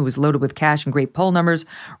Putnam, who was loaded with cash and great poll numbers.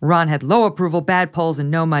 Ron had low approval, bad polls,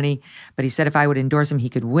 and no money. But he said if I would endorse him, he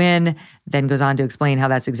could win. Then goes on to explain how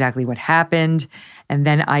that's exactly what happened. And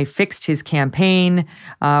then I fixed his campaign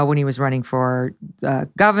when he was running for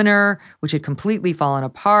governor, which had completely fallen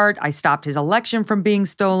apart. I stopped his election from being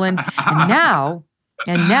stolen.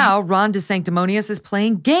 And now Ron DeSanctimonious is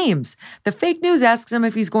playing games. The fake news asks him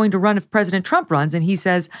if he's going to run if President Trump runs, and he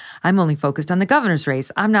says, I'm only focused on the governor's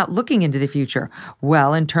race. I'm not looking into the future.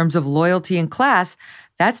 Well, in terms of loyalty and class,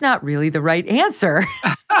 that's not really the right answer.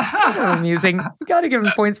 It's kind of amusing. You got to give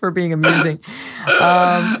him points for being amusing.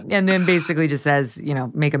 And then basically just says,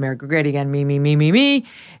 make America great again, me, me, me, me, me.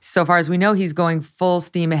 So far as we know, he's going full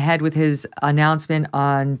steam ahead with his announcement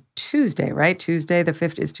on Tuesday, right? Tuesday the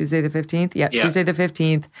 15th? Yeah, Tuesday the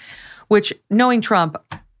 15th, which, knowing Trump,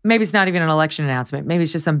 maybe it's not even an election announcement. Maybe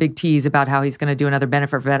it's just some big tease about how he's going to do another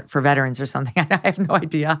benefit for veterans or something. I have no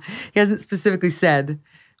idea. He hasn't specifically said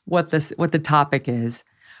what the topic is.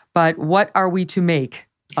 But what are we to make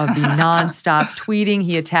of the nonstop tweeting?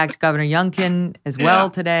 He attacked Governor Youngkin as well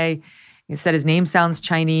today. He said his name sounds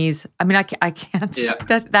Chinese. I mean, I can't. Yeah.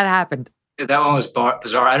 That happened. That one was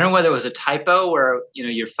bizarre. I don't know whether it was a typo where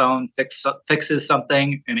your phone fixes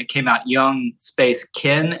something and it came out Young space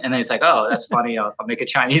Kin, and then he's like, "Oh, that's funny. I'll make a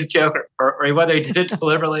Chinese joke," or whether he did it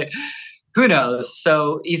deliberately. Who knows?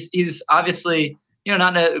 So he's obviously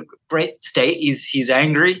not in a great state. He's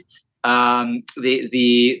angry.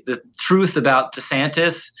 The truth about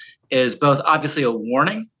DeSantis is both obviously a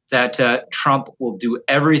warning that Trump will do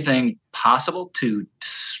everything possible to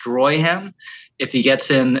destroy him if he gets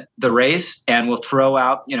in the race, and will throw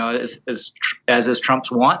out, as is Trump's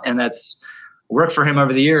want, and that's worked for him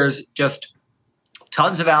over the years, just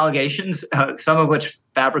tons of allegations, some of which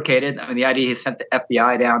fabricated. I mean, the idea he sent the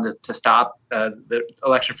FBI down to stop the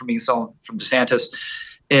election from being stolen from DeSantis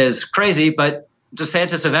is crazy, but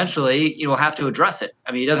DeSantis eventually, will have to address it.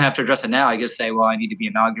 I mean, he doesn't have to address it now. He just say, well, I need to be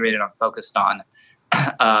inaugurated. I'm focused on,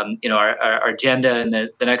 our agenda in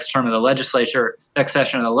the next term of the legislature, next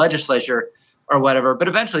session of the legislature or whatever. But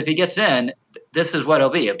eventually, if he gets in, this is what it'll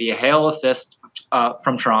be. It'll be a hail of fists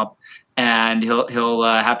from Trump, and he'll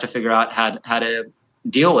have to figure out how to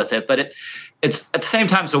deal with it. But it's at the same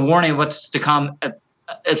time, it's a warning of what's to come.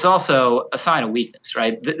 It's also a sign of weakness,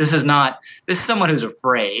 right? This is someone who's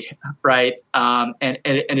afraid, right? And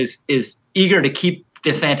is eager to keep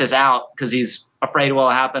DeSantis out because he's afraid what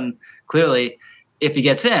will happen, clearly, if he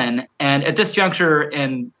gets in. And at this juncture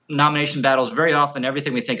in nomination battles, very often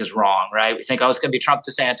everything we think is wrong, right? We think, it's going to be Trump,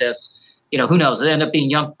 DeSantis. Who knows? It ended up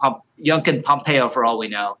being Youngkin Pompeo for all we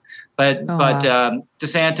know. But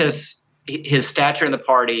DeSantis, his stature in the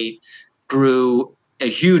party grew a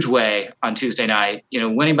huge way on Tuesday night.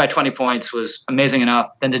 Winning by 20 points was amazing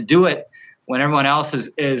enough. Then to do it when everyone else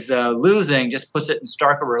is losing just puts it in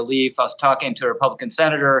starker relief. I was talking to a Republican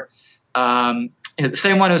senator, the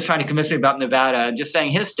same one who was trying to convince me about Nevada, and just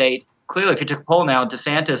saying his state, clearly, if you took a poll now,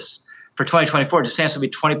 DeSantis for 2024, DeSantis would be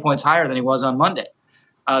 20 points higher than he was on Monday.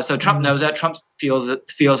 So Trump knows that. Trump feels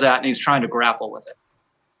that, and he's trying to grapple with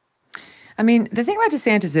it. I mean, the thing about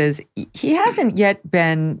DeSantis is he hasn't yet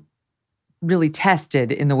been really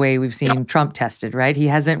tested in the way we've seen Trump tested, right? We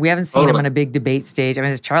haven't seen him on a big debate stage. I mean,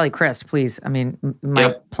 it's Charlie Crist, please. I mean,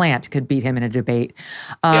 my plant could beat him in a debate.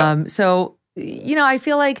 So, I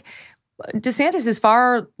feel like DeSantis is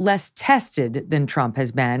far less tested than Trump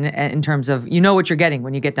has been in terms of, what you're getting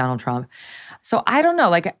when you get Donald Trump. So I don't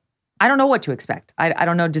know, I don't know what to expect. I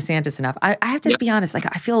don't know DeSantis enough. I have to be honest,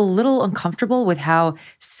 I feel a little uncomfortable with how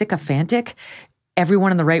sycophantic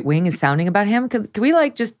everyone on the right wing is sounding about him. Can we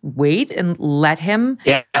just wait and let him?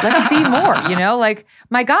 Yeah. Let's see more,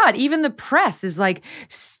 my God, even the press is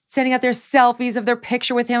sending out their selfies of their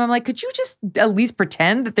picture with him. I'm like, could you just at least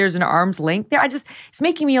pretend that there's an arm's length there? It's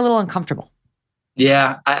making me a little uncomfortable.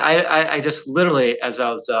 Yeah. I just literally, as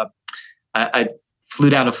I was, I flew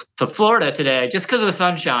down to Florida today just because of the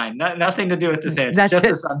sunshine. Nothing to do with DeSantis, just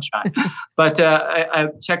the sunshine. But I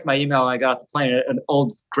checked my email and I got off the plane. An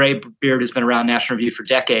old gray beard who's been around National Review for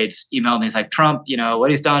decades emailed me. He's like, Trump, what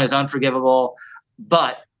he's done is unforgivable.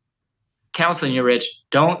 But counseling you, Rich,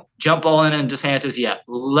 don't jump all in on DeSantis yet.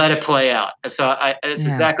 Let it play out. So it's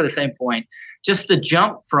exactly the same point. Just the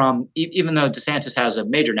jump from, even though DeSantis has a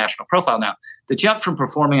major national profile now, the jump from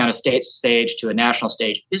performing on a state stage to a national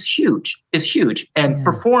stage is huge. And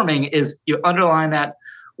performing is, you underline that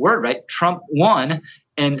word, right? Trump won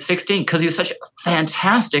in 2016 because he was such a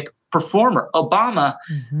fantastic performer. Obama,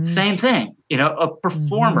 same thing, a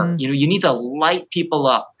performer. You need to light people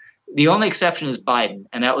up. The only exception is Biden,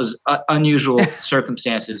 and that was unusual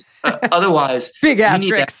circumstances. Otherwise, big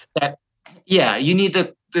asterisks. You need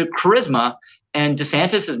the charisma, and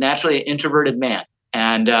DeSantis is naturally an introverted man,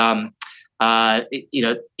 and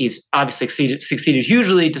he's obviously succeeded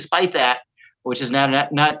hugely despite that, which is not a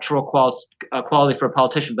natural quality for a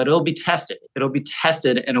politician. But it'll be tested. It'll be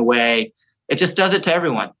tested in a way. It just does it to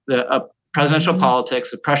everyone. The presidential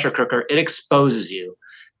politics, the pressure cooker, it exposes you.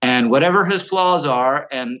 And whatever his flaws are,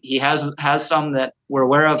 and he has some that we're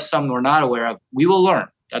aware of, some we're not aware of, we will learn.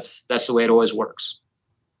 That's the way it always works.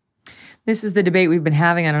 This is the debate we've been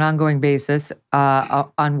having on an ongoing basis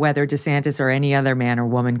on whether DeSantis or any other man or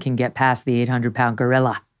woman can get past the 800-pound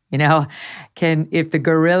gorilla. If the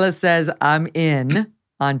gorilla says, I'm in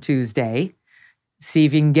on Tuesday, see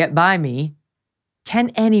if you can get by me, can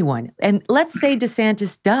anyone? And let's say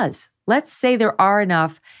DeSantis does. Let's say there are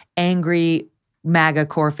enough angry MAGA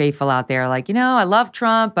core faithful out there like, I love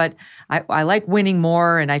Trump, but I like winning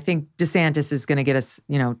more, and I think DeSantis is going to get us,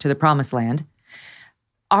 to the promised land.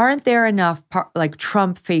 Aren't there enough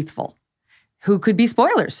Trump faithful who could be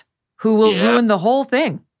spoilers, who will ruin the whole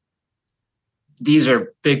thing? These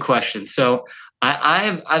are big questions. So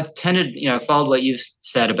I've tended, followed what you've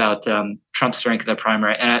said about Trump's strength in the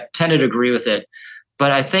primary, and I tended to agree with it.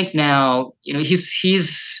 But I think now,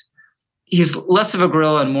 he's less of a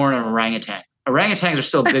gorilla and more an orangutan. Orangutans are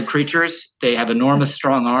still big creatures. They have enormous,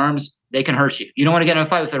 strong arms. They can hurt you. You don't want to get in a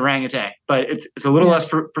fight with an orangutan, but it's a little less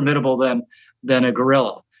formidable than a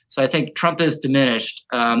gorilla. So I think Trump is diminished,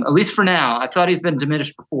 at least for now. I thought he's been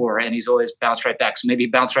diminished before, and he's always bounced right back. So maybe he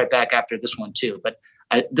bounced right back after this one too. But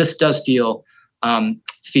this does feel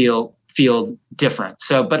different.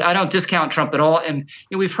 So, but I don't discount Trump at all. And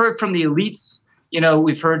we've heard from the elites.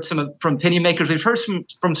 We've heard from opinion makers. We've heard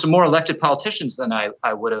from some more elected politicians than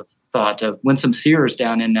I would have thought. Winsome Sears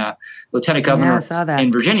down in Lieutenant Governor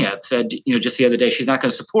in Virginia said, just the other day, she's not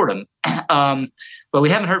going to support him. But we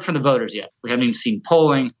haven't heard from the voters yet. We haven't even seen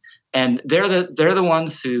polling, and they're the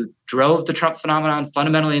ones who drove the Trump phenomenon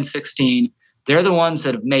fundamentally in 2016. They're the ones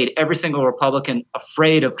that have made every single Republican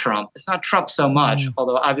afraid of Trump. It's not Trump so much,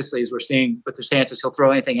 although obviously, as we're seeing with DeSantis, he'll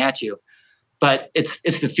throw anything at you. But it's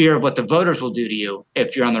the fear of what the voters will do to you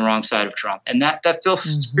if you're on the wrong side of Trump. And that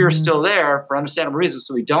fear is still there for understandable reasons,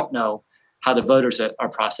 so we don't know how the voters are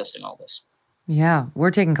processing all this. Yeah,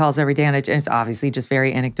 we're taking calls every day, and it's obviously just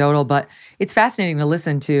very anecdotal, but it's fascinating to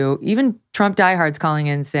listen to. Even Trump diehards calling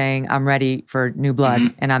in saying, I'm ready for new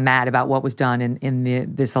blood, and I'm mad about what was done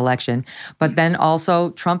in this election. But then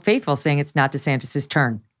also Trump faithful saying it's not DeSantis'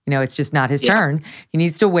 turn. It's just not his turn. He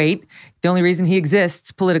needs to wait. The only reason he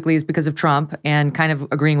exists politically is because of Trump, and kind of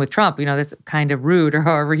agreeing with Trump. That's kind of rude, or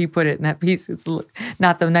however he put it in that piece. It's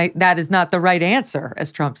not that is not the right answer,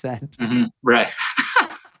 as Trump said. Right.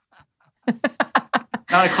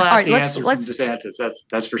 Not a classy answer from DeSantis.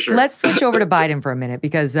 That's for sure. Let's switch over to Biden for a minute,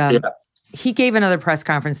 because he gave another press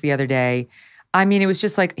conference the other day. I mean, it was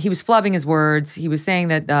just like he was flubbing his words. He was saying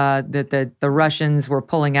that the Russians were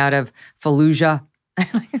pulling out of Fallujah.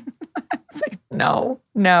 It's like, no.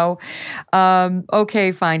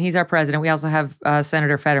 Okay, fine. He's our president. We also have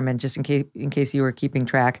Senator Fetterman, just in case you were keeping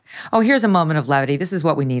track. Oh, here's a moment of levity. This is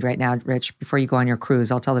what we need right now, Rich, before you go on your cruise.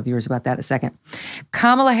 I'll tell the viewers about that in a second.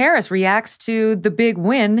 Kamala Harris reacts to the big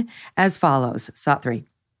win as follows. SOT 3.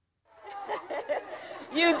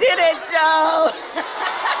 You did it, Joe.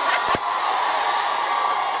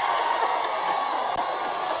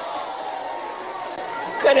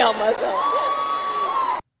 Couldn't help myself.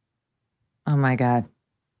 Oh, my God.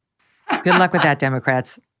 Good luck with that,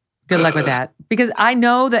 Democrats. Good luck with that. Because I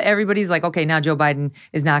know that everybody's like, okay, now Joe Biden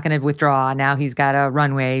is not going to withdraw. Now he's got a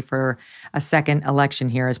runway for a second election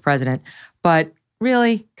here as president. But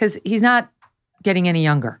really, because he's not getting any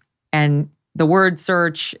younger. And the word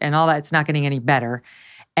search and all that, it's not getting any better.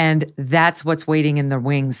 And that's what's waiting in the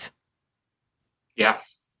wings. Yeah.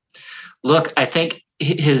 Look, I think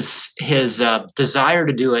his desire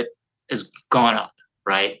to do it has gone up,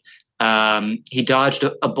 right? He dodged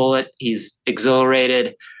a bullet. He's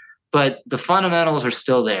exhilarated, but the fundamentals are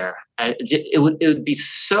still there. It would be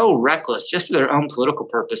so reckless just for their own political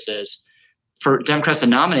purposes for Democrats to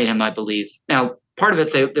nominate him, I believe. Now, part of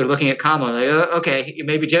it, they're looking at Kamala, like, okay,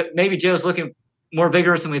 maybe Joe's looking more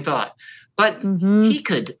vigorous than we thought, but he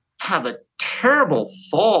could have a terrible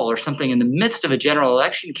fall or something in the midst of a general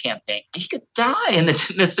election campaign. He could die in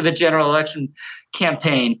the midst of a general election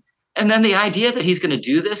campaign. And then the idea that he's going to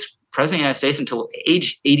do this, president of the United States, until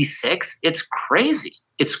age 86, it's crazy.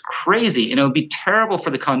 It's crazy. And it would be terrible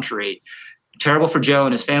for the country, terrible for Joe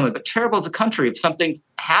and his family, but terrible to the country if something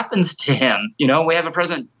happens to him. We have a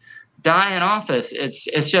president die in office.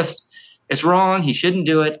 It's It's wrong. He shouldn't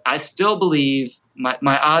do it. I still believe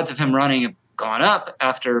my odds of him running have gone up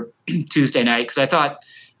after Tuesday night, because I thought,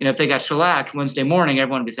 if they got shellacked Wednesday morning,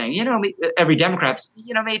 everyone would be saying, every Democrat,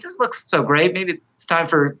 it doesn't look so great. Maybe it's time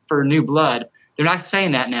for new blood. They're not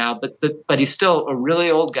saying that now, but he's still a really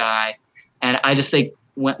old guy. And I just think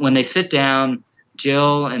when they sit down,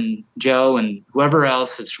 Jill and Joe and whoever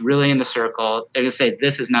else is really in the circle, they're going to say,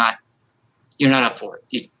 you're not up for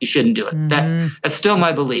it. You shouldn't do it. Mm-hmm. That's still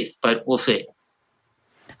my belief, but we'll see.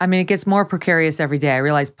 I mean, it gets more precarious every day. I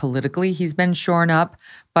realize politically he's been shorn up,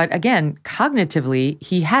 but again, cognitively,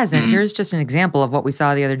 he hasn't. Mm-hmm. Here's just an example of what we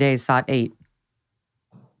saw the other day, SOT 8.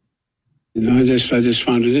 I just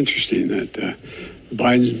found it interesting that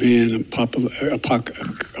Biden's being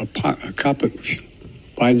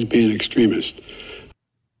Biden's being an extremist.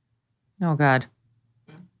 Oh, God.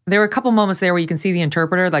 There were a couple moments there where you can see the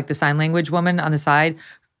interpreter, like the sign language woman on the side,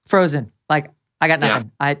 frozen. Like, I got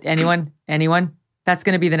nothing. Yeah. Anyone? That's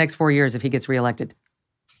going to be the next 4 years if he gets reelected.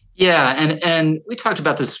 Yeah, and we talked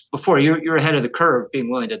about this before. You're ahead of the curve, being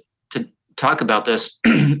willing to talk about this.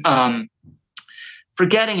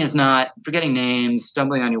 Forgetting names,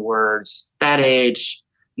 stumbling on your words, that age,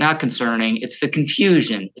 not concerning. It's the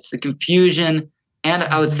confusion. And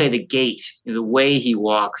I would say the gait, the way he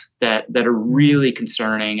walks, that are really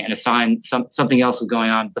concerning and a sign something else is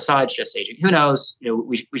going on besides just aging. Who knows?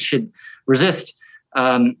 We should resist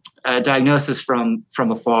a diagnosis from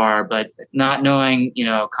afar, but not knowing,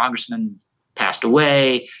 congressman passed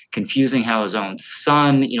away, confusing how his own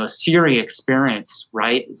son, a Siri experience,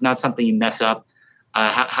 right? It's not something you mess up.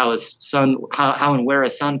 How his son, how and where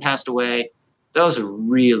his son passed away. Those are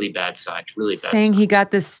really bad signs, Saying he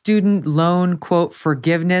got the student loan, quote,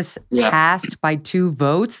 forgiveness passed by 2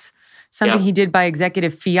 votes, something he did by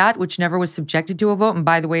executive fiat, which never was subjected to a vote. And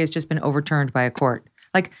by the way, has just been overturned by a court.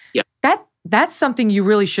 Like that's something you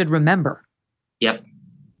really should remember. Yep.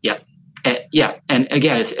 And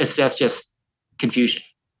again, it's just confusion.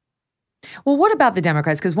 Well, what about the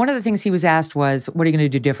Democrats? Because one of the things he was asked was, what are you going to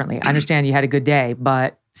do differently? I understand you had a good day,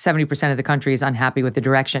 but 70% of the country is unhappy with the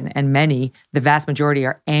direction. And the vast majority,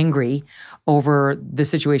 are angry over the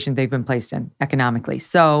situation they've been placed in economically.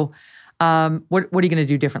 So what are you going to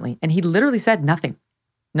do differently? And he literally said nothing.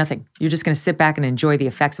 Nothing. You're just going to sit back and enjoy the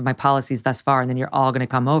effects of my policies thus far, and then you're all going to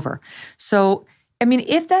come over. So, I mean,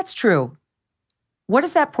 if that's true, what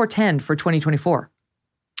does that portend for 2024?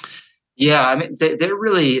 Yeah, I mean, they're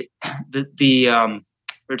really we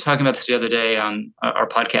were talking about this the other day on our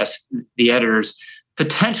podcast. The editors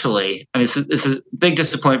potentially, I mean, this is a big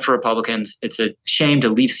disappointment for Republicans. It's a shame to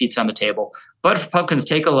leave seats on the table. But if Republicans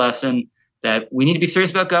take a lesson that we need to be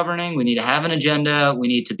serious about governing, we need to have an agenda, we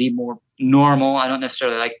need to be more normal. I don't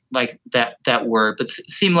necessarily like that word, but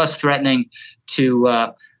seem less threatening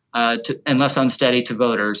to and less unsteady to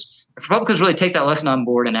voters. If Republicans really take that lesson on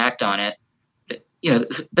board and act on it,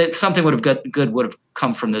 that something would have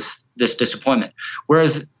come from this disappointment.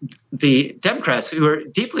 Whereas the Democrats, who are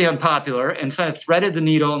deeply unpopular and kind of threaded the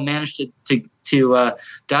needle and managed to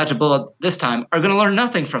dodge a bullet this time, are going to learn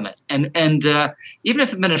nothing from it. And even if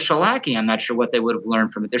it had been a shellacking, I'm not sure what they would have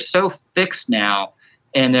learned from it. They're so fixed now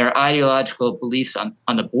in their ideological beliefs on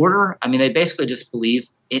the border. I mean, they basically just believe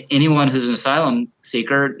anyone who's an asylum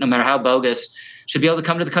seeker, no matter how bogus, should be able to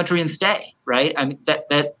come to the country and stay. Right? I mean,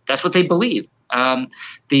 that's what they believe.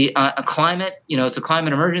 The climate, it's a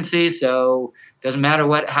climate emergency, so it doesn't matter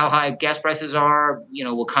how high gas prices are.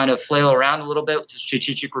 We'll kind of flail around a little bit with the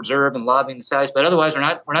strategic reserve and lobbying the size, but otherwise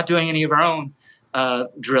we're not doing any of our own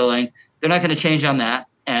drilling. They're not going to change on that,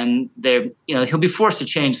 and he'll be forced to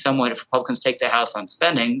change somewhat if Republicans take the House on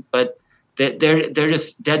spending, but they're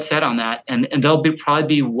just dead set on that, and they'll probably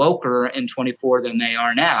be woker in 24 than they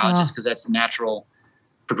are now, just because that's the natural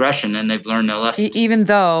progression, and they've learned no lessons. Even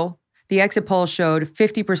though the exit poll showed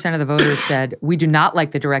 50% of the voters said, we do not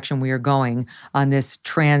like the direction we are going on this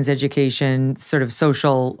trans education, sort of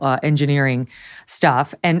social engineering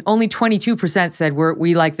stuff. And only 22% said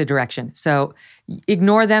we like the direction. So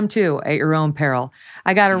ignore them too at your own peril.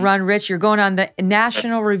 I got to run, Rich. You're going on the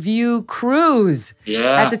National Review cruise. Yeah.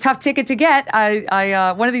 That's a tough ticket to get.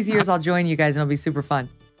 I one of these years I'll join you guys and it'll be super fun.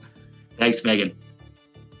 Thanks, Megyn.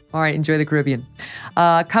 All right, enjoy the Caribbean.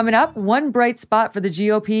 Coming up, one bright spot for the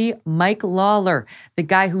GOP, Mike Lawler, the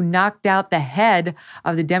guy who knocked out the head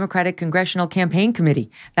of the Democratic Congressional Campaign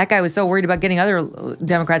Committee. That guy was so worried about getting other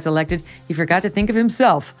Democrats elected, he forgot to think of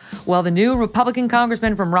himself. Well, the new Republican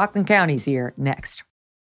congressman from Rockland County is here next.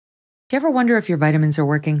 Do you ever wonder if your vitamins are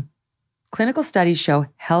working? Clinical studies show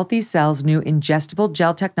Healthy Cell's new ingestible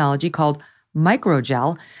gel technology called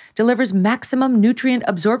Microgel delivers maximum nutrient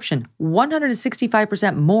absorption,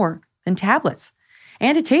 165% more than tablets.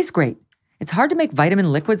 And it tastes great. It's hard to make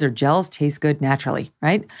vitamin liquids or gels taste good naturally,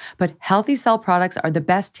 right? But Healthy Cell products are the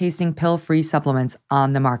best tasting pill-free supplements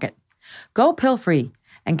on the market. Go pill-free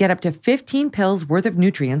and get up to 15 pills worth of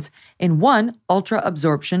nutrients in one ultra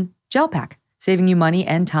absorption gel pack, saving you money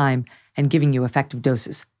and time and giving you effective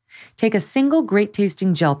doses. Take a single great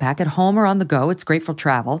tasting gel pack at home or on the go. It's great for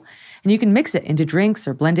travel, and you can mix it into drinks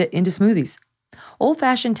or blend it into smoothies.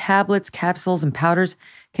 Old-fashioned tablets, capsules, and powders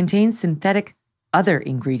contain synthetic other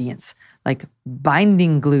ingredients like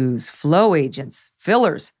binding glues, flow agents,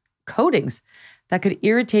 fillers, coatings that could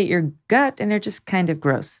irritate your gut and are just kind of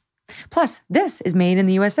gross. Plus, this is made in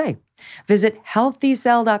the USA. Visit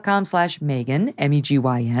healthycell.com/Megyn,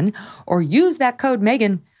 Megyn, or use that code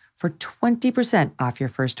Megyn for 20% off your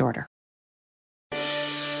first order.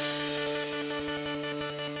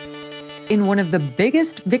 In one of the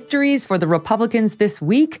biggest victories for the Republicans this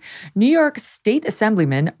week, New York State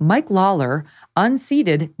Assemblyman Mike Lawler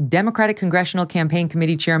unseated Democratic Congressional Campaign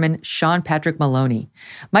Committee Chairman Sean Patrick Maloney.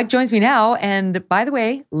 Mike joins me now, and by the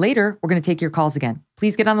way, later we're going to take your calls again.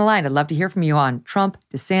 Please get on the line. I'd love to hear from you on Trump,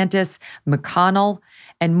 DeSantis, McConnell,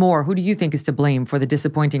 and more. Who do you think is to blame for the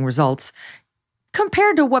disappointing results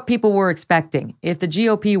compared to what people were expecting? If the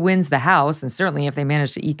GOP wins the House, and certainly if they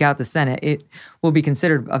manage to eke out the Senate, it will be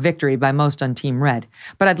considered a victory by most on Team Red.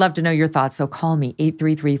 But I'd love to know your thoughts, so call me,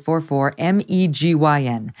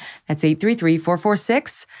 833-44-MEGYN. That's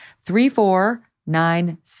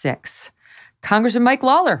 833-446-3496. Congressman Mike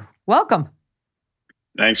Lawler, welcome.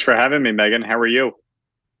 Thanks for having me, Megyn. How are you?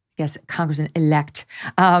 Yes, Congressman-elect.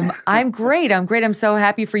 I'm great. I'm so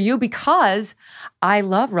happy for you because I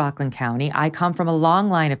love Rockland County. I come from a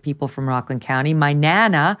long line of people from Rockland County. My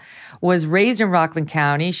Nana was raised in Rockland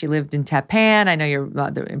County. She lived in Tappan. I know you're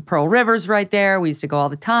in Pearl River's right there. We used to go all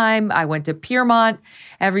the time. I went to Piermont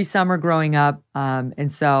every summer growing up.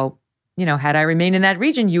 And so, had I remained in that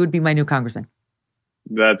region, you would be my new congressman.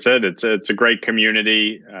 That's it. It's a great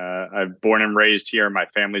community. I've born and raised here. My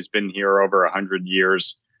family's been here over 100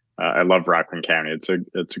 years. I love Rockland County. It's a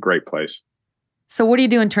great place. So what are you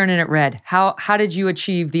doing turning it red? How did you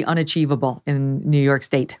achieve the unachievable in New York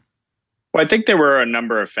State? Well, I think there were a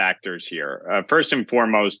number of factors here. First and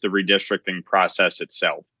foremost, the redistricting process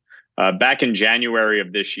itself. Back in January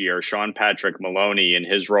of this year, Sean Patrick Maloney, in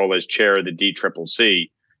his role as chair of the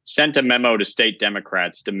DCCC, sent a memo to state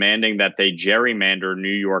Democrats demanding that they gerrymander New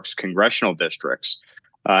York's congressional districts.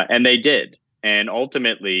 And they did. And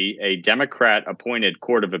ultimately, a Democrat-appointed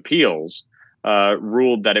Court of Appeals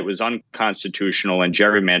ruled that it was unconstitutional and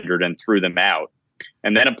gerrymandered and threw them out,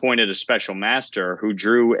 and then appointed a special master who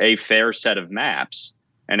drew a fair set of maps.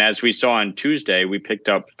 And as we saw on Tuesday, we picked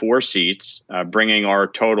up 4 seats, bringing our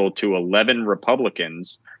total to 11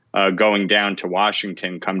 Republicans going down to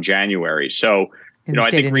Washington come January. So,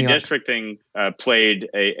 I think redistricting played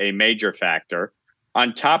a major factor.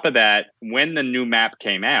 On top of that, when the new map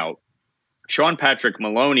came out, Sean Patrick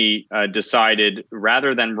Maloney decided,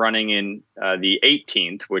 rather than running in the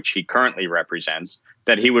 18th, which he currently represents,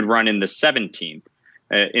 that he would run in the 17th,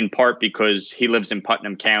 in part because he lives in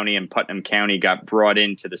Putnam County and Putnam County got brought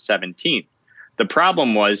into the 17th. The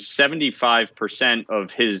problem was 75%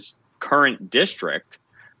 of his current district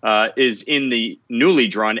is in the newly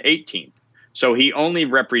drawn 18th. So he only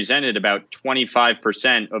represented about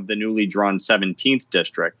 25% of the newly drawn 17th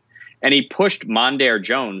district. And he pushed Mondaire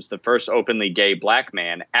Jones, the first openly gay black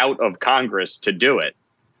man, out of Congress to do it.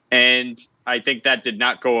 And I think that did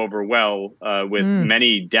not go over well with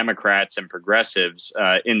many Democrats and progressives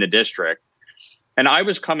in the district. And I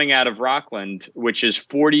was coming out of Rockland, which is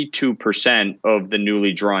 42% of the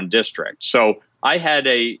newly drawn district. So I had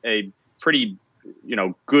a pretty,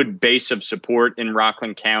 good base of support in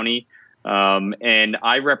Rockland County. And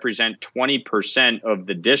I represent 20% of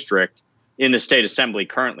the district in the state assembly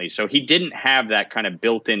currently. So he didn't have that kind of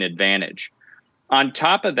built-in advantage. On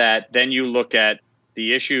top of that, then you look at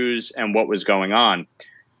the issues and what was going on.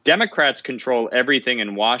 Democrats control everything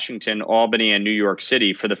in Washington, Albany, and New York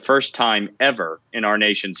City for the first time ever in our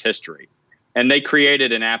nation's history. And they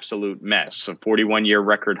created an absolute mess, a 41-year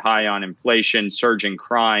record high on inflation, surging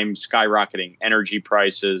crime, skyrocketing energy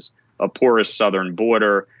prices, a porous southern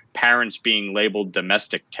border, parents being labeled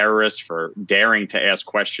domestic terrorists for daring to ask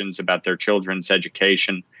questions about their children's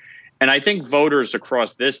education. And I think voters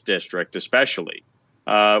across this district especially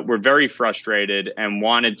were very frustrated and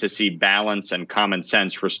wanted to see balance and common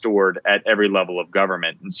sense restored at every level of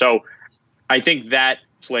government. And so I think that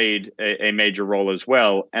played a major role as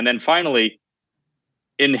well. And then finally,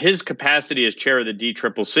 in his capacity as chair of the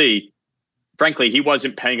DCCC, frankly, he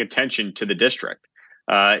wasn't paying attention to the district.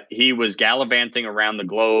 He was gallivanting around the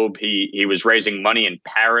globe. He was raising money in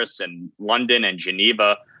Paris and London and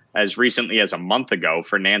Geneva as recently as a month ago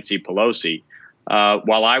for Nancy Pelosi,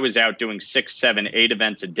 while I was out doing 6, 7, 8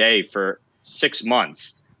 events a day for 6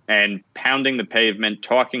 months and pounding the pavement,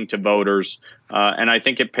 talking to voters. And I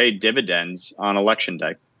think it paid dividends on Election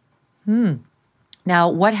Day.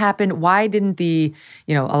 Now, what happened? Why didn't a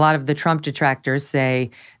lot of the Trump detractors say,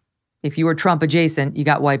 if you were Trump adjacent, you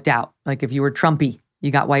got wiped out? Like if you were Trumpy, you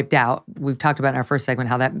got wiped out. We've talked about in our first segment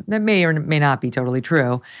how that may or may not be totally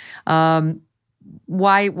true.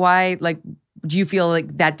 Why, like, do you feel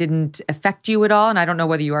like that didn't affect you at all? And I don't know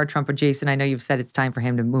whether you are Trump adjacent. I know you've said it's time for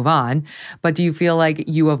him to move on, but do you feel like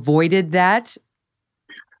you avoided that?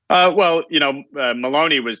 Well,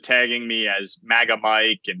 Maloney was tagging me as MAGA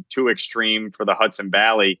Mike and too extreme for the Hudson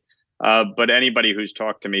Valley. But anybody who's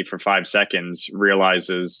talked to me for 5 seconds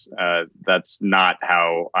realizes that's not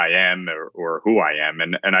how I am or who I am.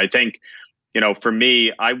 And I think, for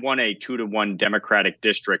me, I won a 2-to-1 Democratic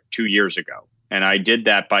district 2 years ago. And I did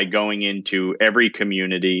that by going into every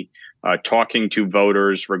community, talking to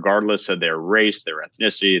voters, regardless of their race, their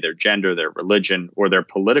ethnicity, their gender, their religion, or their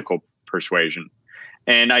political persuasion.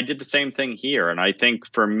 And I did the same thing here. And I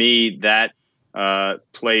think for me, that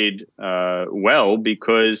played well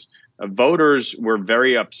because voters were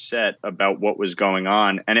very upset about what was going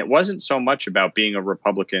on. And it wasn't so much about being a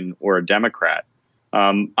Republican or a Democrat.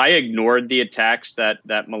 I ignored the attacks that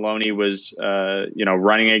Maloney was,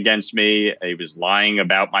 running against me. He was lying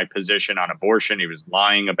about my position on abortion. He was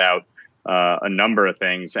lying about a number of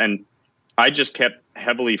things. And I just kept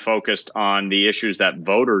heavily focused on the issues that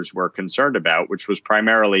voters were concerned about, which was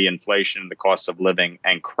primarily inflation, the cost of living,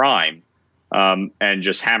 and crime, and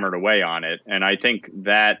just hammered away on it. And I think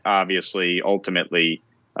that obviously ultimately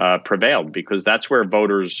prevailed because that's where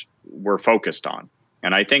voters were focused on.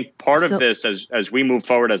 And I think part of this, as we move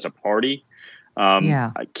forward as a party,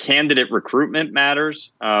 candidate recruitment matters,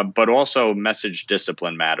 but also message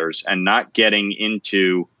discipline matters, and not getting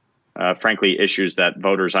into, frankly, issues that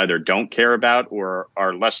voters either don't care about or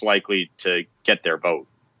are less likely to get their vote.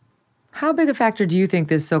 How big a factor do you think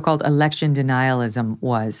this so-called election denialism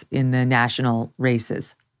was in the national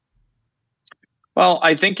races? Well,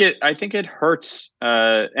 I think it hurts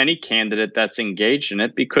any candidate that's engaged in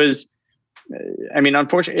it because,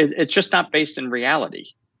 unfortunately, it's just not based in reality.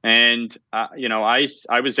 And, I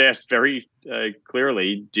was asked very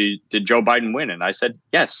clearly, did Joe Biden win? And I said,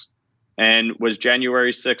 yes. And was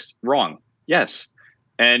January 6th wrong? Yes.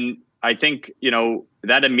 And I think,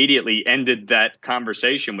 that immediately ended that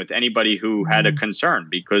conversation with anybody who had a concern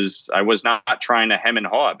because I was not trying to hem and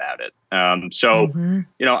haw about it.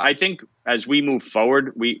 I think as we move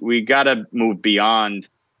forward, we got to move beyond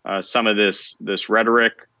some of this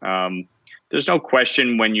rhetoric. There's no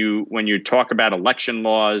question when you talk about election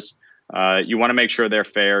laws, you want to make sure they're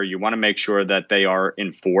fair. You want to make sure that they are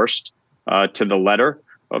enforced to the letter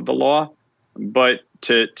of the law. But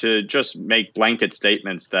to just make blanket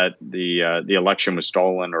statements that the election was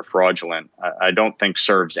stolen or fraudulent, I don't think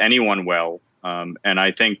serves anyone well. And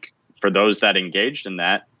I think for those that engaged in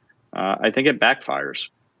that, I think it backfires.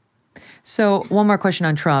 So one more question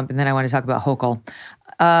on Trump, and then I want to talk about Hochul.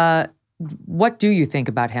 What do you think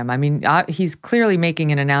about him? I mean, he's clearly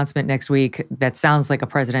making an announcement next week that sounds like a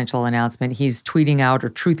presidential announcement. He's tweeting out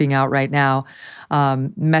or truthing out right now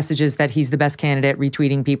messages that he's the best candidate,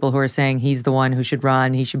 retweeting people who are saying he's the one who should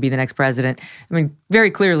run, he should be the next president. I mean,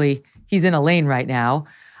 very clearly, he's in a lane right now.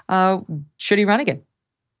 Should he run again?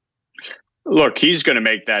 Look, he's going to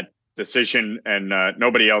make that decision, and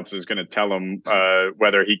nobody else is going to tell him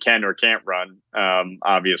whether he can or can't run,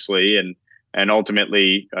 obviously. And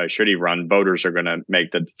ultimately, should he run, voters are going to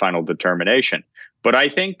make the final determination. But I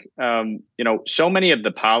think, so many of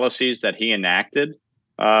the policies that he enacted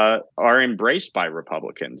are embraced by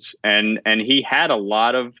Republicans. And he had a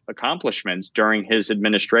lot of accomplishments during his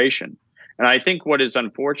administration. And I think what is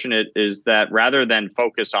unfortunate is that rather than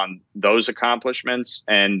focus on those accomplishments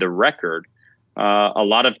and the record, a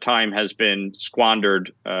lot of time has been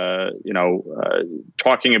squandered,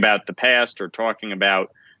 talking about the past or talking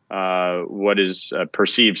about what is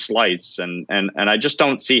perceived slights. And I just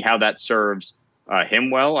don't see how that serves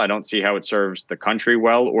him well. I don't see how it serves the country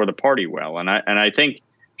well or the party well. And I think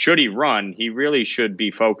should he run, he really should be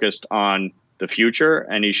focused on the future,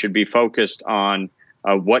 and he should be focused on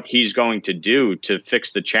what he's going to do to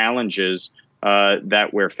fix the challenges that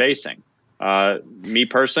we're facing. Me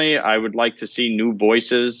personally, I would like to see new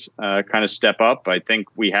voices kind of step up. I think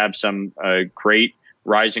we have some great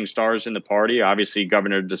rising stars in the party. Obviously,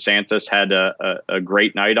 Governor DeSantis had a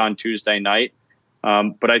great night on Tuesday night.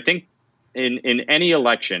 But I think in any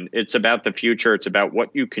election, it's about the future. It's about what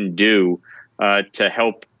you can do to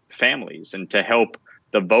help families and to help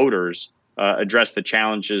the voters address the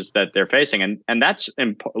challenges that they're facing. And that's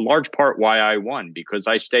in large part why I won, because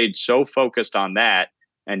I stayed so focused on that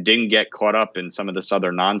and didn't get caught up in some of this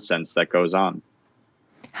other nonsense that goes on.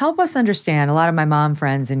 Help us understand. A lot of my mom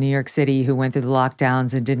friends in New York City who went through the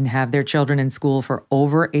lockdowns and didn't have their children in school for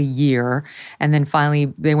over a year. And then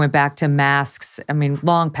finally they went back to masks. I mean,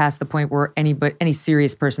 long past the point where any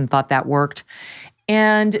serious person thought that worked.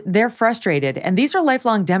 And they're frustrated. And these are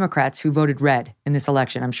lifelong Democrats who voted red in this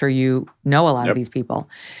election. I'm sure you know a lot of these people.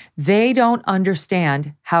 They don't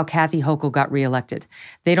understand how Kathy Hochul got reelected.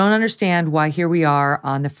 They don't understand why here we are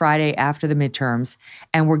on the Friday after the midterms,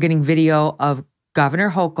 and we're getting video of Governor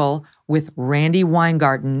Hochul with Randy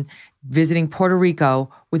Weingarten visiting Puerto Rico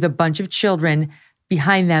with a bunch of children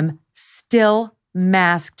behind them, still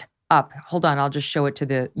masked up. Hold on, I'll just show it to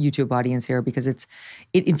the YouTube audience here because it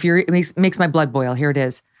makes my blood boil. Here it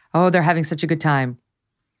is. Oh, they're having such a good time.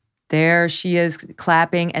 There she is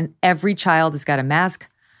clapping, and every child has got a mask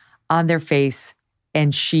on their face,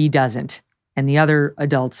 and she doesn't. And the other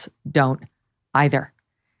adults don't either.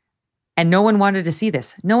 And no one wanted to see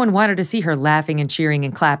this. No one wanted to see her laughing and cheering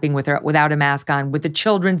and clapping with her without a mask on, with the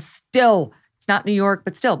children still, it's not New York,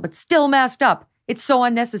 but still masked up. It's so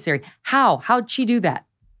unnecessary. How'd she do that?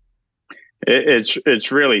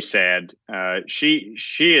 It's really sad. She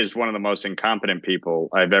is one of the most incompetent people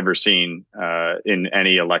I've ever seen in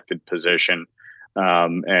any elected position.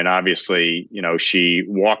 And obviously, she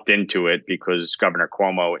walked into it because Governor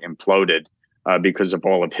Cuomo imploded because of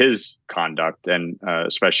all of his conduct, and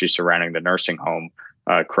especially surrounding the nursing home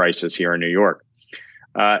crisis here in New York.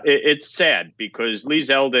 It's sad because Lee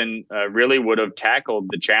Zeldin really would have tackled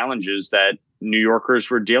the challenges that New Yorkers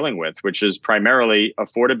were dealing with, which is primarily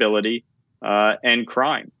affordability and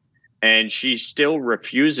crime. And she still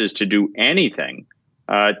refuses to do anything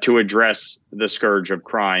to address the scourge of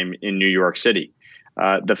crime in New York City.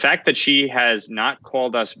 The fact that she has not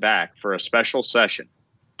called us back for a special session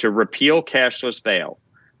to repeal cashless bail,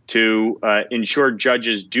 to ensure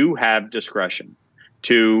judges do have discretion,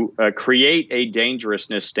 to create a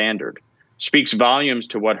dangerousness standard, speaks volumes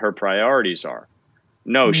to what her priorities are.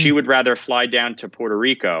 No, she would rather fly down to Puerto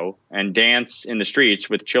Rico and dance in the streets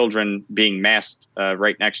with children being masked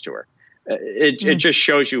right next to her. It just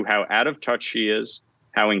shows you how out of touch she is,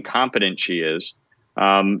 how incompetent she is.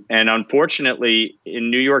 And unfortunately, in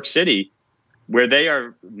New York City, where they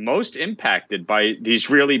are most impacted by these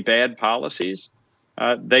really bad policies,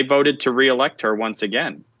 they voted to reelect her once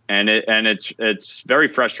again. And it's very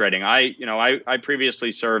frustrating. I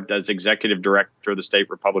previously served as executive director of the state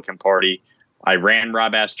Republican Party. I ran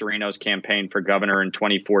Rob Astorino's campaign for governor in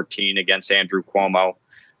 2014 against Andrew Cuomo.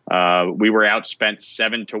 We were outspent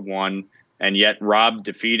 7-1, and yet Rob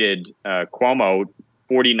defeated Cuomo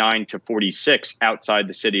 49-46 outside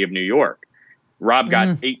the city of New York. Rob got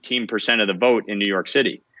 18% of the vote in New York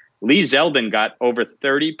City. Lee Zeldin got over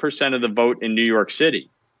 30% of the vote in New York City,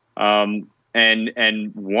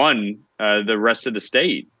 and won the rest of the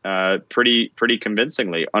state pretty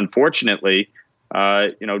convincingly. Unfortunately,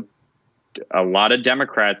 a lot of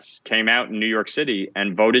Democrats came out in New York City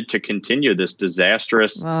and voted to continue this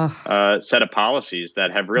disastrous set of policies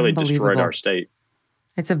that have really destroyed our state.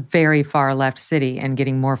 It's a very far left city and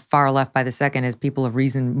getting more far left by the second as people of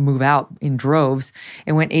reason move out in droves.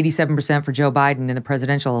 It went 87% for Joe Biden in the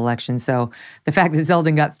presidential election. So the fact that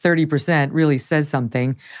Zeldin got 30% really says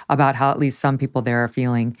something about how at least some people there are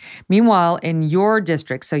feeling. Meanwhile, in your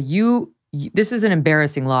district, so this is an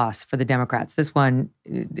embarrassing loss for the Democrats. This one,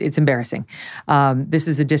 it's embarrassing. This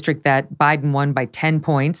is a district that Biden won by 10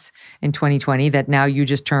 points in 2020 that now you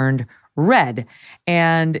just turned red.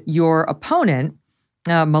 And your opponent,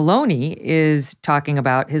 Maloney, is talking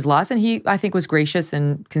about his loss, and he, I think, was gracious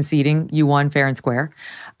in conceding you won fair and square,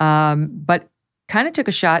 but kind of took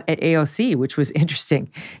a shot at AOC, which was interesting.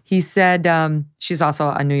 He said, she's also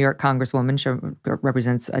a New York congresswoman. She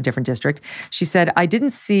represents a different district. He said, I didn't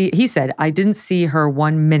see her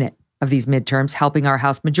 1 minute of these midterms helping our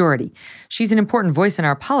House majority. She's an important voice in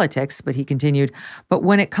our politics, but he continued, but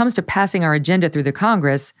when it comes to passing our agenda through the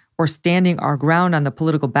Congress or standing our ground on the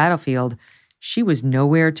political battlefield, she was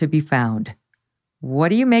nowhere to be found. What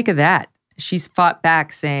do you make of that? She's fought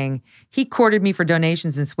back saying, he courted me for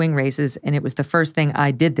donations in swing races, and it was the first thing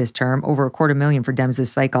I did this term, over $250,000 for Dems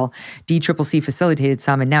this cycle. DCCC facilitated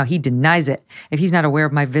some, and now he denies it. If he's not aware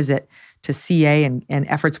of my visit to CA and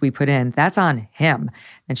efforts we put in, that's on him.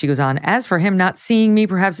 And she goes on, as for him not seeing me,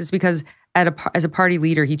 perhaps it's because as a party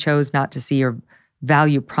leader, he chose not to see or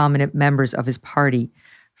value prominent members of his party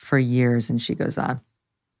for years. And she goes on.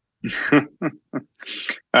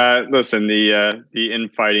 Listen, the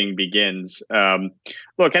infighting begins.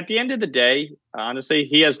 Look, at the end of the day, honestly,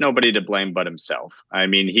 he has nobody to blame but himself. I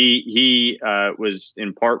mean, he was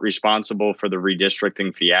in part responsible for the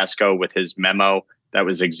redistricting fiasco with his memo that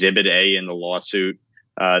was Exhibit A in the lawsuit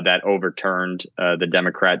that overturned the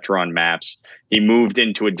Democrat-drawn maps. He moved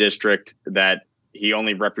into a district that he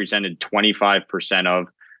only represented 25% of,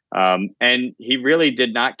 and he really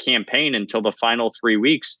did not campaign until the final 3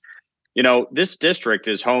 weeks. You know, this district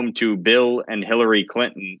is home to Bill and Hillary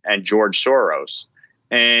Clinton and George Soros.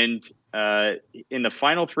 And in the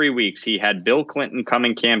final 3 weeks, he had Bill Clinton come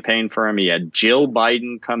and campaign for him. He had Jill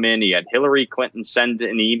Biden come in. He had Hillary Clinton send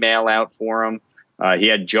an email out for him. He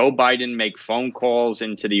had Joe Biden make phone calls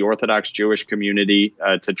into the Orthodox Jewish community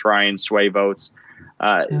to try and sway votes.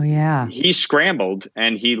 He scrambled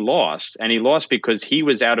and he lost. And he lost because he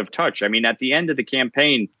was out of touch. I mean, at the end of the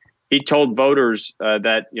campaign, he told voters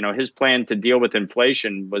that, you know, his plan to deal with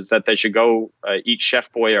inflation was that they should go eat Chef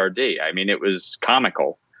Boyardee. I mean, it was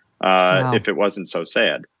comical if it wasn't so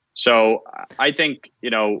sad. So I think, you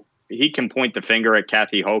know, he can point the finger at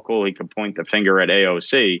Kathy Hochul. He can point the finger at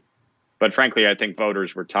AOC. But frankly, I think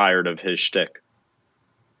voters were tired of his shtick.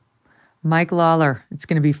 Mike Lawler, it's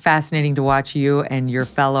going to be fascinating to watch you and your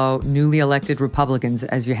fellow newly elected Republicans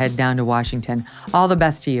as you head down to Washington. All the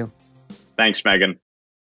best to you. Thanks, Megyn.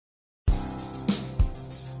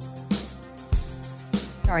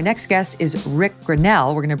 Our next guest is Ric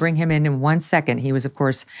Grenell. We're going to bring him in 1 second. He was, of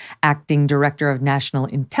course, acting director of national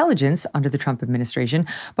intelligence under the Trump administration.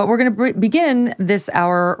 But we're going to begin this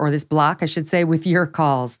hour, or this block, I should say, with your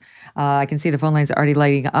calls. I can see the phone lines already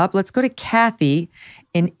lighting up. Let's go to Kathy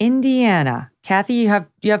in Indiana. Kathy, you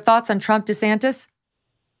have thoughts on Trump DeSantis?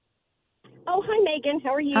 Oh, hi, Megyn.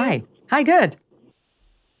 How are you? Hi, good.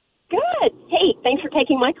 Good. Hey, thanks for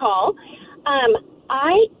taking my call.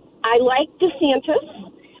 I like DeSantis,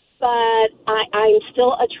 but I'm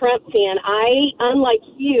still a Trump fan. I, unlike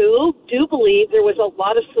you, do believe there was a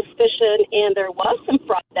lot of suspicion and there was some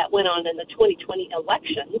fraud that went on in the 2020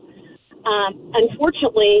 election.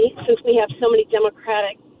 Unfortunately, since we have so many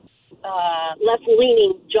Democratic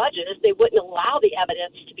left-leaning judges, they wouldn't allow the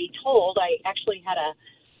evidence to be told. I actually had a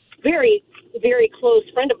very, very close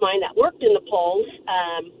friend of mine that worked in the polls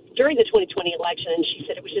during the 2020 election, and she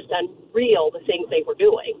said it was just unreal, the things they were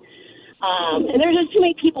doing. And there's just too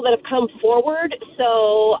many people that have come forward.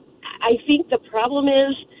 So I think the problem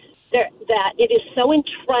is that it is so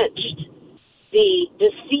entrenched, the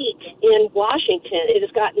deceit in Washington. It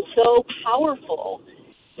has gotten so powerful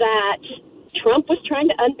that Trump was trying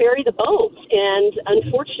to unbury the bones. And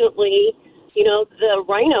unfortunately, you know, the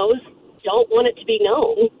rhinos don't want it to be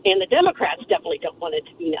known, and the Democrats definitely don't want it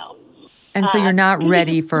to be known. And so you're not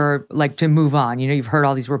ready for, like, to move on. You know, you've heard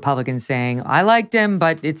all these Republicans saying, I liked him,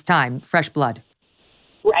 but it's time, fresh blood.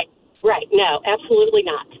 Right. No, absolutely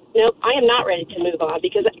not. No, I am not ready to move on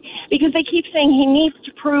because they keep saying he needs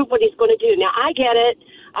to prove what he's going to do. Now, I get it.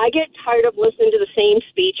 I get tired of listening to the same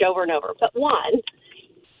speech over and over. But one,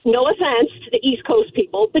 no offense to the East Coast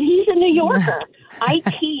people, but he's a New Yorker. I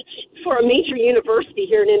teach for a major university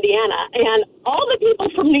here in Indiana, and all the people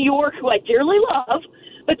from New York who I dearly love,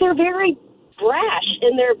 but they're very brash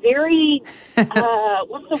and they're very,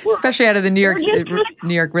 what's the word? Especially out of the New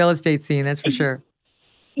York real estate scene, that's for sure.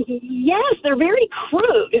 Yes, they're very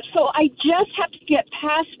crude. So I just have to get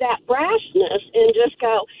past that brashness and just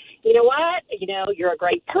go, you know what? You know, you're a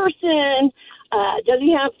great person. Does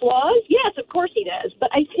he have flaws? Yes, of course he does. But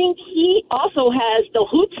I think he also has the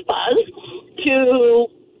chutzpah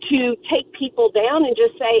to take people down and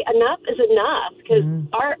just say enough is enough, because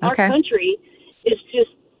our country is just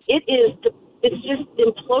it's just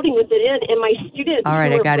imploding within, and my students all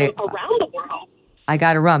right, who I got are it. from around the world. I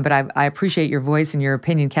got to run, but I appreciate your voice and your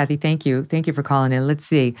opinion, Kathy. Thank you for calling in. Let's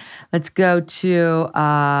see. Let's go to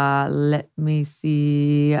let me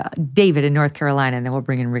see, David in North Carolina, and then we'll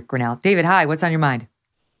bring in Ric Grenell. David, hi. What's on your mind?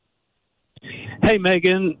 Hey,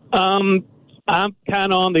 Megyn. I'm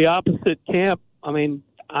kind of on the opposite camp. I mean,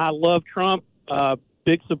 I love Trump,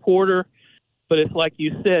 big supporter, but it's like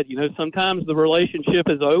you said, you know, sometimes the relationship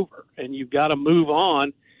is over and you've got to move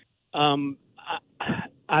on.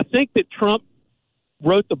 I think that Trump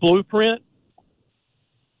wrote the blueprint,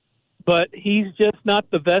 but he's just not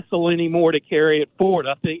the vessel anymore to carry it forward.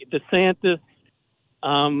 I think DeSantis,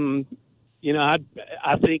 you know,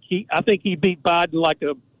 I think he beat Biden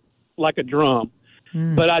like a drum,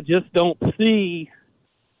 but I just don't see.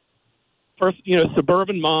 First, you know,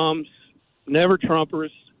 suburban moms, never Trumpers.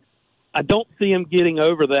 I don't see him getting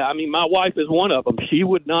over that. I mean, my wife is one of them. She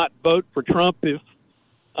would not vote for Trump if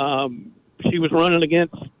she was running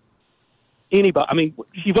against anybody. I mean,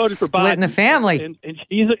 she voted for Biden. Splitting the family. And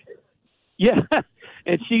she's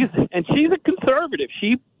and she's a conservative.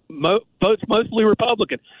 She votes mostly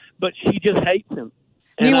Republican, but she just hates him.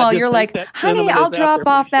 And meanwhile, you're like, honey, I'll drop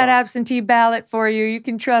off that absentee ballot for you. You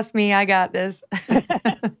can trust me. I got this.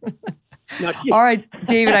 All right,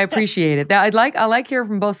 David, I appreciate it. I like hearing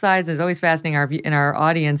from both sides. It's always fascinating in our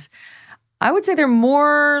audience. I would say they're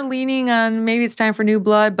more leaning on maybe it's time for new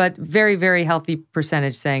blood, but very, very healthy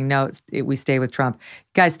percentage saying no, we stay with Trump.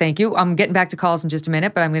 Guys, thank you. I'm getting back to calls in just a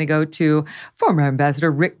minute, but I'm going to go to former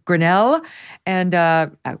Ambassador Ric Grenell and,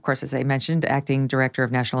 of course, as I mentioned, Acting Director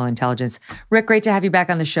of National Intelligence. Ric, great to have you back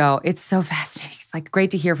on the show. It's so fascinating. It's like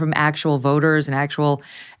great to hear from actual voters and actual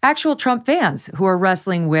Trump fans who are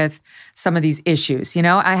wrestling with some of these issues. You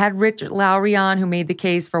know, I had Rich Lowry on who made the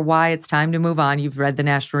case for why it's time to move on. You've read the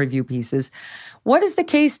National Review pieces. What is the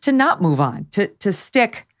case to not move on, to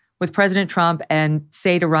stick with President Trump and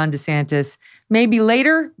say to Ron DeSantis, maybe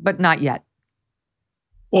later, but not yet?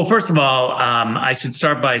 Well, first of all, I should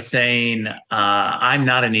start by saying I'm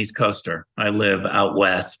not an East Coaster. I live out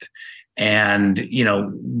West. And, you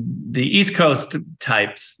know, the East Coast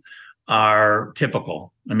types are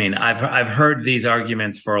typical. I mean, I've heard these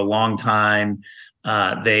arguments for a long time.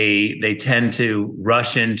 They tend to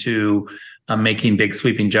rush into making big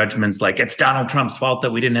sweeping judgments like it's Donald Trump's fault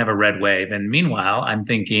that we didn't have a red wave. And meanwhile, I'm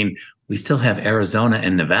thinking we still have Arizona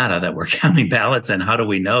and Nevada that we're counting ballots. And how do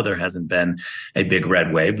we know there hasn't been a big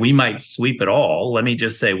red wave? We might sweep it all. Let me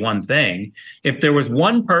just say one thing. If there was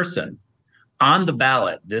one person on the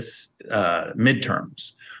ballot this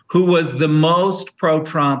midterms who was the most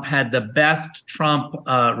pro-Trump, had the best Trump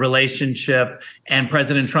relationship, and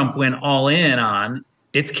President Trump went all in on,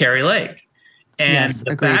 it's Kari Lake. And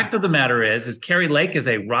the fact of the matter is Kari Lake is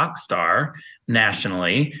a rock star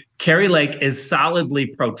nationally. Kari Lake is solidly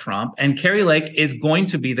pro-Trump, and Kari Lake is going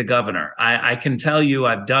to be the governor. I can tell you,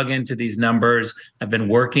 I've dug into these numbers. I've been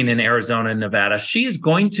working in Arizona and Nevada. She is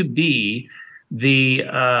going to be the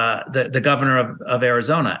governor of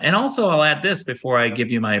Arizona. And also, I'll add this before I give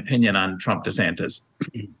you my opinion on Trump DeSantis.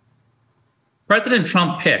 President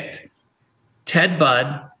Trump picked Ted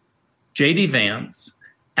Budd, J.D. Vance,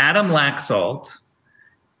 Adam Laxalt,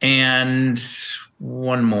 and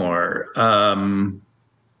one more.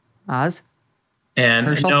 Oz? And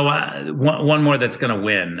Herschel? no, one more that's going to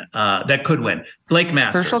win, that could win. Blake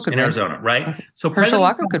Masters in Arizona, right? Okay. So Herschel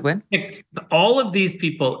Walker could win. Picked all of these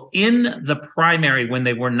people in the primary when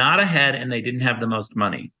they were not ahead and they didn't have the most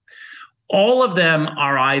money. All of them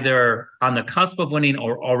are either on the cusp of winning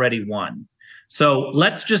or already won. So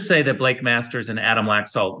let's just say that Blake Masters and Adam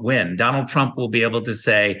Laxalt win. Donald Trump will be able to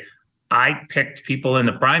say, I picked people in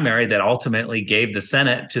the primary that ultimately gave the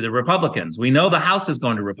Senate to the Republicans. We know the House is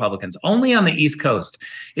going to Republicans. Only on the East Coast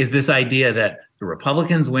is this idea that the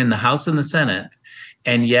Republicans win the House and the Senate,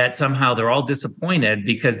 and yet somehow they're all disappointed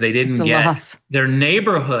because they didn't get their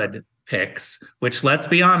neighborhood picks, which, let's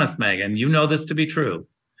be honest, Megyn, you know this to be true.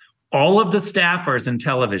 All of the staffers in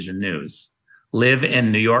television news live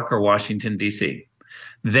in New York or Washington, D.C.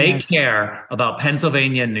 They care about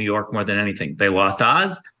Pennsylvania and New York more than anything. They lost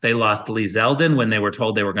Oz. They lost Lee Zeldin when they were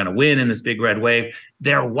told they were going to win in this big red wave.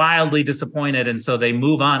 They're wildly disappointed, and so they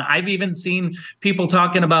move on. I've even seen people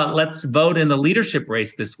talking about let's vote in the leadership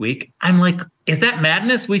race this week. I'm like, is that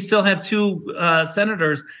madness? We still have two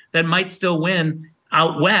senators that might still win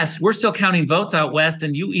out West. We're still counting votes out West,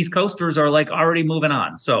 and you East Coasters are like already moving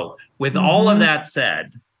on. So with all of that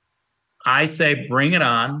said, I say bring it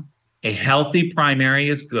on. A healthy primary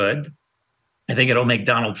is good. I think it'll make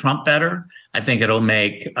Donald Trump better. I think it'll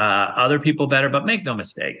make other people better, but make no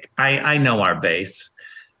mistake. I know our base.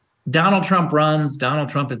 Donald Trump runs. Donald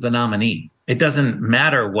Trump is the nominee. It doesn't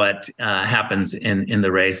matter what happens in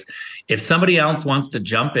the race. If somebody else wants to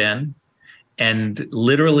jump in and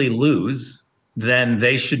literally lose, then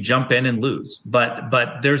they should jump in and lose. But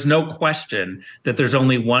there's no question that there's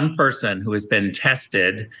only one person who has been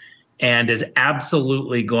tested and is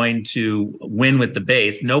absolutely going to win with the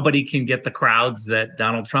base. Nobody can get the crowds that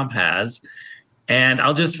Donald Trump has. And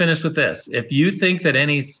I'll just finish with this. If you think that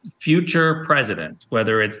any future president,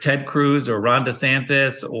 whether it's Ted Cruz or Ron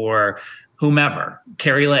DeSantis or whomever,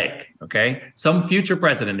 Kari Lake, okay, some future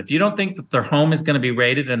president, if you don't think that their home is going to be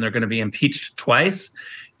raided and they're going to be impeached twice,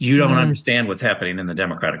 you don't understand what's happening in the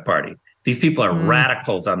Democratic Party. These people are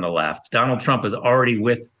radicals on the left. Donald Trump has already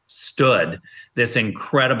withstood this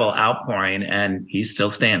incredible outpouring, and he's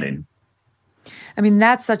still standing. I mean,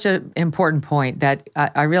 that's such an important point that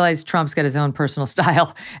I realize Trump's got his own personal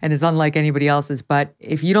style and is unlike anybody else's. But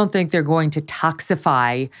if you don't think they're going to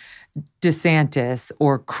toxify DeSantis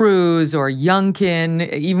or Cruz or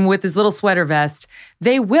Youngkin, even with his little sweater vest,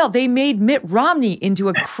 they will. They made Mitt Romney into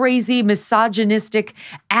a crazy misogynistic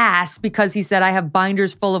ass because he said, I have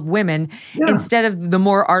binders full of women, instead of the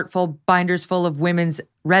more artful binders full of women's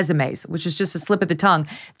resumes, which is just a slip of the tongue.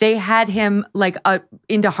 They had him like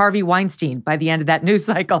into Harvey Weinstein by the end of that news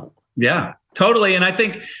cycle. Yeah. Totally. And I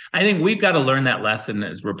think we've got to learn that lesson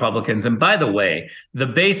as Republicans. And by the way, the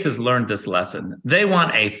base has learned this lesson. They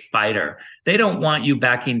want a fighter. They don't want you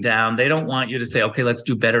backing down. They don't want you to say, okay, let's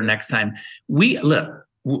do better next time.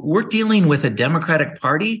 We're dealing with a Democratic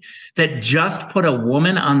Party that just put a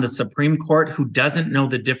woman on the Supreme Court who doesn't know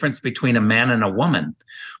the difference between a man and a woman.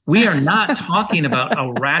 We are not talking about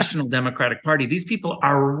a rational Democratic Party. These people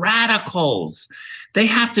are radicals. They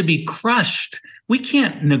have to be crushed. We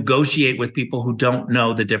can't negotiate with people who don't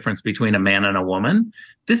know the difference between a man and a woman.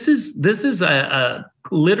 This is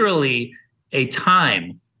literally a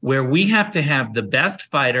time where we have to have the best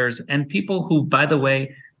fighters and people who, by the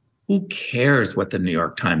way, who cares what the New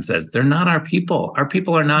York Times says? They're not our people. Our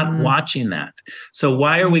people are not watching that. So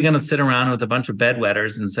why are we going to sit around with a bunch of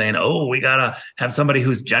bedwetters and saying, oh, we got to have somebody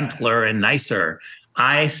who's gentler and nicer?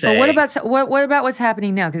 I say, but what about what's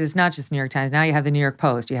happening now? Because it's not just New York Times. Now you have the New York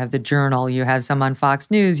Post, you have the Journal, you have some on Fox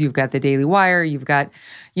News, you've got the Daily Wire, you've got,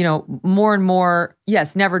 more and more,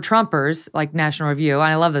 yes, never Trumpers like National Review. And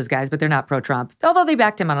I love those guys, but they're not pro-Trump, although they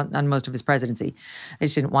backed him on most of his presidency. They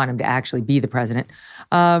just didn't want him to actually be the president.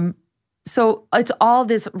 So it's all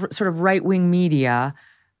this sort of right-wing media,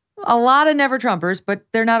 a lot of never Trumpers, but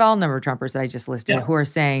they're not all never Trumpers that I just listed, who are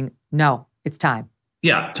saying, no, it's time.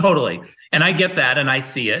 Yeah, totally. And I get that and I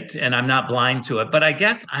see it and I'm not blind to it, but I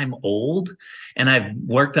guess I'm old and I've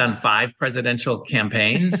worked on 5 presidential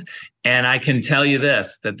campaigns. And I can tell you that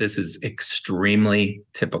this is extremely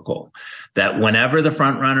typical, that whenever the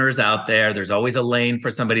front runner is out there, there's always a lane for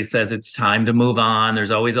somebody who says it's time to move on. There's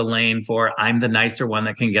always a lane for I'm the nicer one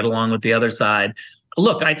that can get along with the other side.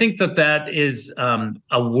 Look, I think that is a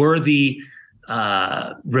worthy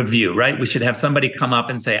review, right? We should have somebody come up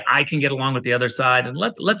and say, I can get along with the other side, and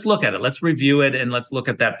let's look at it. Let's review it and let's look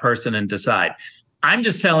at that person and decide. I'm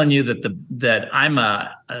just telling you that I'm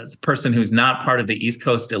a person who's not part of the East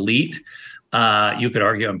Coast elite. You could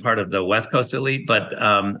argue I'm part of the West Coast elite, but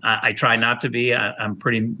I try not to be. I'm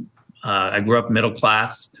pretty. I grew up middle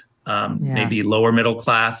class, maybe lower middle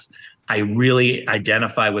class. I really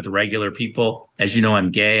identify with regular people. As you know,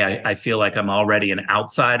 I'm gay. I feel like I'm already an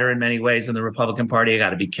outsider in many ways in the Republican Party. I got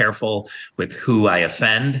to be careful with who I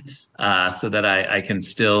offend so that I can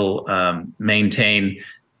still maintain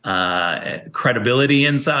credibility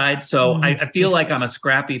inside. So I feel like I'm a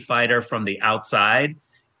scrappy fighter from the outside.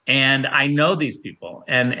 And I know these people.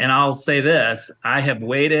 And I'll say this, I have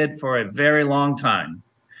waited for a very long time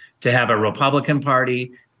to have a Republican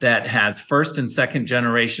Party that has first and second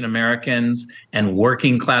generation Americans and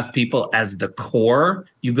working class people as the core.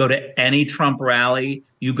 You go to any Trump rally,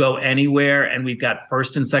 you go anywhere, and we've got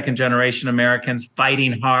first and second generation Americans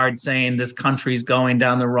fighting hard, saying this country's going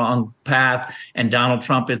down the wrong path, and Donald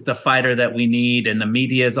Trump is the fighter that we need, and the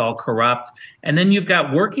media is all corrupt. And then you've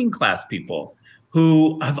got working class people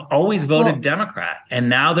who have always voted Democrat, and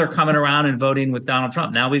now they're coming around and voting with Donald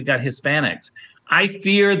Trump. Now we've got Hispanics. I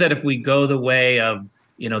fear that if we go the way of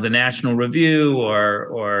the National Review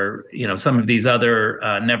or some of these other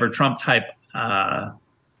Never Trump type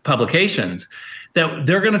publications, that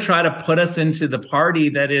they're going to try to put us into the party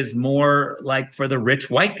that is more like for the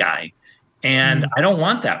rich white guy. And I don't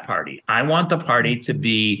want that party. I want the party to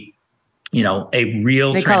be, a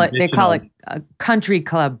real They call it country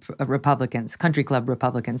club Republicans.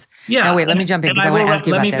 Yeah. No, wait, let me jump in because I want to ask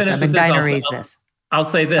you about this. I've been dying to raise this. I'll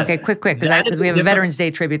say this. Okay, quick, because we have a Veterans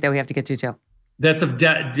Day tribute that we have to get to too. It's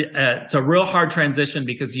a real hard transition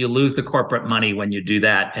because you lose the corporate money when you do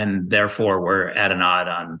that. And therefore, we're at an odd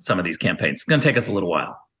on some of these campaigns. It's going to take us a little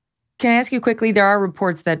while. Can I ask you quickly? There are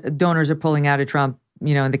reports that donors are pulling out of Trump,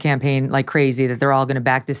 in the campaign like crazy, that they're all going to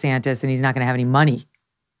back DeSantis and he's not going to have any money.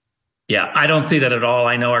 Yeah, I don't see that at all.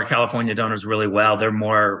 I know our California donors really well. They're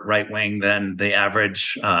more right-wing than the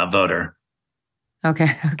average voter.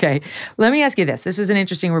 Okay. Let me ask you this. This is an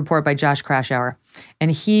interesting report by Josh Krashour.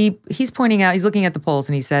 And he's pointing out, he's looking at the polls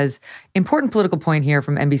and he says, important political point here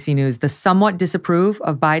from NBC News, the somewhat disapprove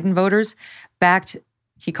of Biden voters backed,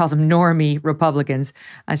 he calls them normie Republicans.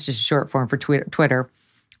 That's just short form for Twitter,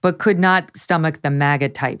 but could not stomach the MAGA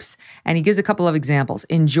types. And he gives a couple of examples.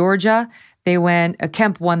 In Georgia,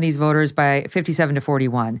 Kemp won these voters by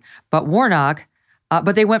 57-41,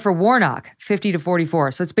 but they went for Warnock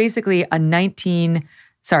 50-44. So it's basically a 19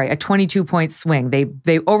 sorry, a 22-point swing.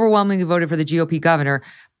 They overwhelmingly voted for the GOP governor,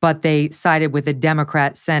 but they sided with a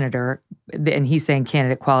Democrat senator, and he's saying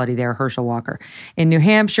candidate quality there, Herschel Walker. In New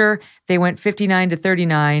Hampshire, they went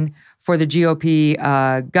 59-39 for the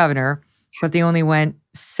GOP governor, but they only went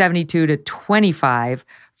 72-25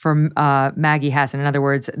 for Maggie Hassan. In other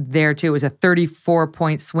words, there too, it was a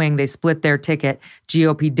 34-point swing. They split their ticket,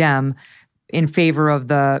 GOP Dem, in favor of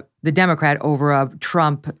the Democrat over a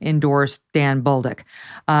Trump-endorsed Dan Bolduc.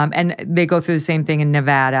 And they go through the same thing in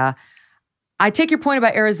Nevada. I take your point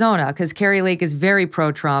about Arizona because Kari Lake is very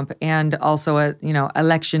pro-Trump and also a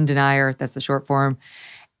election denier. That's the short form.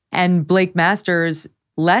 And Blake Masters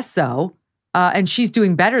less so, and she's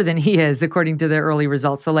doing better than he is according to the early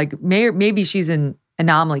results. So like maybe she's an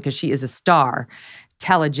anomaly because she is a star,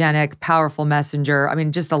 telegenic, powerful messenger. I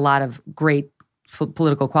mean, just a lot of great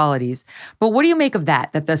political qualities. But what do you make of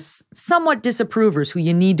that? That the somewhat disapprovers who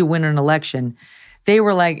you need to win an election, they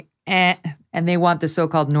were like, and they want the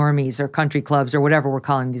so-called normies or country clubs or whatever we're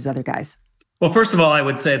calling these other guys. Well, first of all, I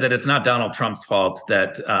would say that it's not Donald Trump's fault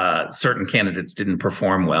that certain candidates didn't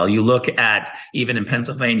perform well. You look at, even in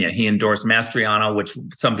Pennsylvania, he endorsed Mastriano, which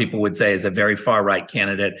some people would say is a very far-right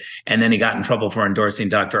candidate. And then he got in trouble for endorsing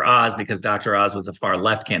Dr. Oz because Dr. Oz was a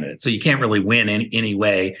far-left candidate. So you can't really win in any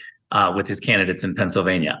way with his candidates in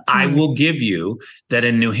Pennsylvania. I will give you that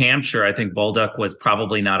in New Hampshire, I think Bolduc was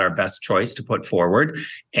probably not our best choice to put forward.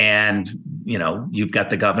 And, you've got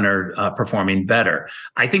the governor performing better.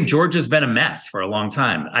 I think Georgia's been a mess for a long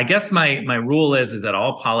time. I guess my rule is that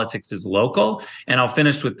all politics is local. And I'll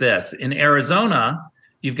finish with this. In Arizona,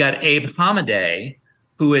 you've got Abe Hamadeh,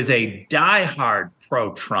 who is a diehard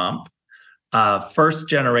pro-Trump,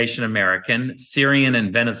 first-generation American, Syrian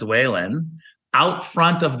and Venezuelan, out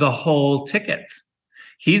front of the whole ticket.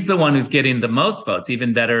 He's the one who's getting the most votes,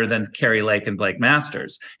 even better than Kari Lake and Blake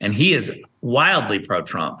Masters. And he is wildly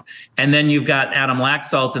pro-Trump. And then you've got Adam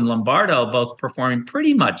Laxalt and Lombardo both performing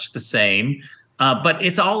pretty much the same. But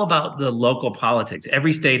it's all about the local politics.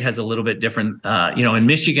 Every state has a little bit different. In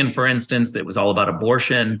Michigan, for instance, it was all about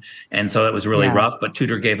abortion. And so it was really rough. But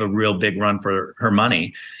Tudor gave a real big run for her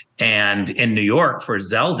money. And in New York, for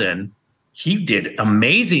Zeldin, he did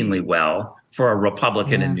amazingly well for a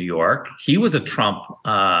Republican in New York. He was a Trump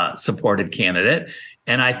supported candidate.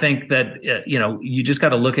 And I think that, you just got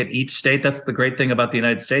to look at each state. That's the great thing about the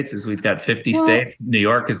United States is we've got 50 states. New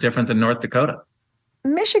York is different than North Dakota.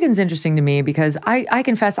 Michigan's interesting to me because I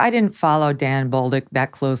confess I didn't follow Dan Bolduc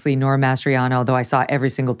that closely, nor Mastriano, although I saw every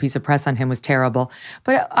single piece of press on him was terrible.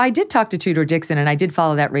 But I did talk to Tudor Dixon, and I did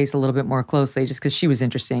follow that race a little bit more closely just because she was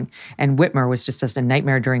interesting. And Whitmer was just a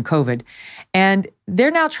nightmare during COVID. And they're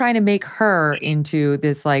now trying to make her into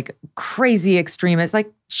this like crazy extremist.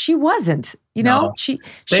 Like she wasn't, No. She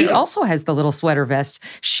also has the little sweater vest.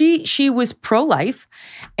 She was pro-life,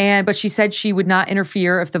 but she said she would not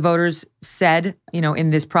interfere if the voters said,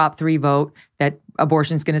 in this Prop 3 vote that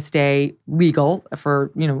abortion is going to stay legal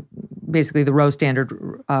for, basically the Roe standard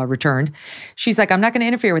returned. She's like, I'm not going to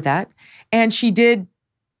interfere with that. And she did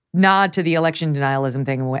nod to the election denialism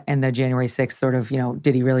thing and the January 6th sort of,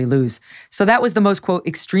 did he really lose? So that was the most, quote,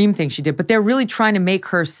 extreme thing she did. But they're really trying to make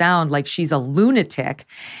her sound like she's a lunatic.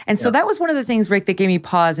 And so that was one of the things, Rick, that gave me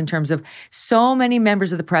pause in terms of so many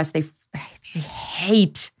members of the press, they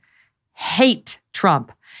hate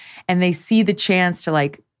Trump. And they see the chance to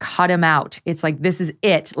like cut him out. It's like, this is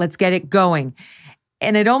it. Let's get it going.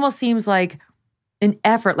 And it almost seems like an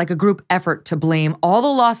effort, like a group effort to blame all the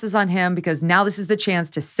losses on him because now this is the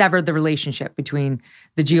chance to sever the relationship between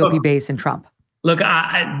the GOP base and Trump. Look,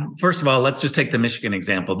 first of all, let's just take the Michigan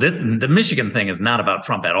example. The Michigan thing is not about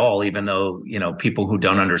Trump at all, even though, people who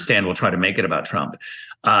don't understand will try to make it about Trump.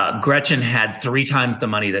 Gretchen had 3 times the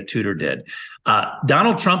money that Tudor did.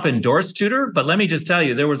 Donald Trump endorsed Tudor, but let me just tell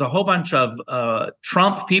you, there was a whole bunch of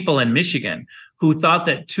Trump people in Michigan who thought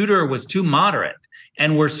that Tudor was too moderate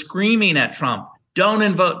and were screaming at Trump, don't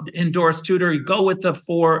endorse Tudor, go with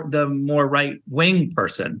the more right-wing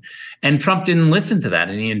person. And Trump didn't listen to that,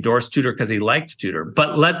 and he endorsed Tudor because he liked Tudor.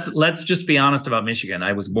 But let's just be honest about Michigan.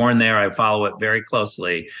 I was born there. I follow it very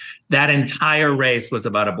closely. That entire race was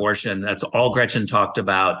about abortion. That's all Gretchen talked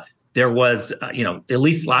about. There was,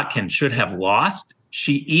 Elise Slotkin should have lost.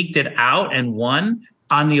 She eked it out and won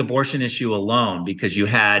on the abortion issue alone, because you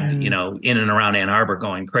had, in and around Ann Arbor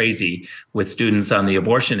going crazy with students on the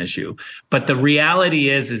abortion issue. But the reality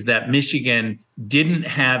is that Michigan didn't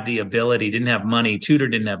have the ability, didn't have money, Tudor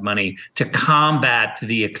didn't have money to combat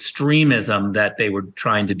the extremism that they were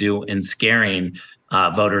trying to do in scaring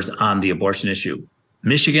voters on the abortion issue.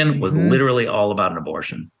 Michigan was literally all about an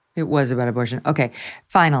abortion. It was about abortion. Okay,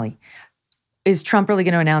 finally. Is Trump really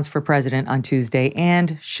going to announce for president on Tuesday,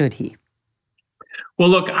 and should he? Well,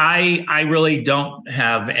 look, I really don't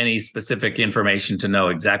have any specific information to know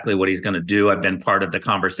exactly what he's going to do. I've been part of the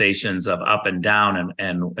conversations of up and down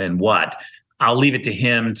and what. I'll leave it to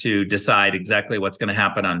him to decide exactly what's going to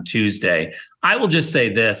happen on Tuesday. I will just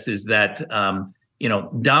say this is that,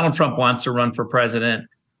 Donald Trump wants to run for president.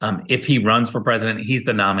 If he runs for president, he's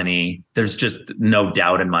the nominee. There's just no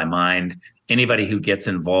doubt in my mind. Anybody who gets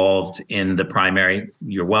involved in the primary,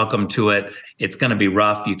 you're welcome to it. It's going to be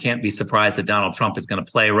rough. You can't be surprised that Donald Trump is going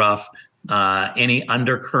to play rough. Any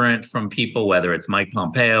undercurrent from people, whether it's Mike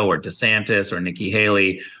Pompeo or DeSantis or Nikki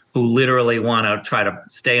Haley, who literally want to try to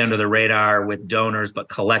stay under the radar with donors, but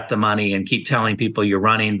collect the money and keep telling people you're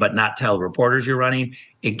running, but not tell reporters you're running,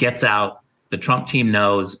 it gets out. The Trump team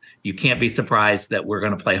knows. You can't be surprised that we're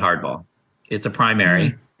going to play hardball. It's a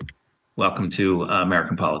primary. Welcome to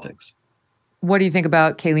American politics. What do you think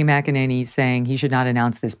about Kayleigh McEnany saying he should not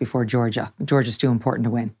announce this before Georgia? Georgia's too important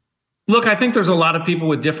to win. Look, I think there's a lot of people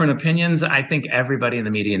with different opinions. I think everybody in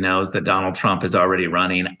the media knows that Donald Trump is already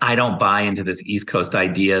running. I don't buy into this East Coast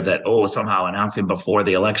idea that, somehow announcing before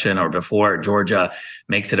the election or before Georgia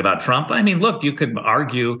makes it about Trump. I mean, look, you could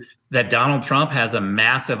argue that Donald Trump has a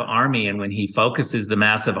massive army, and when he focuses the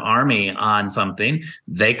massive army on something,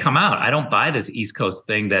 they come out. I don't buy this East Coast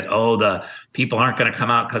thing that, the people aren't going to come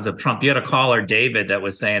out because of Trump. You had a caller, David, that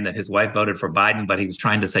was saying that his wife voted for Biden, but he was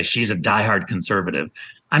trying to say she's a diehard conservative.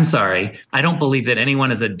 I'm sorry. I don't believe that anyone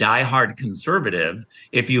is a diehard conservative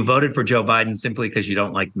if you voted for Joe Biden simply because you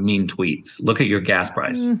don't like mean tweets. Look at your gas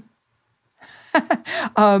price.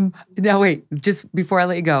 Now, wait, just before I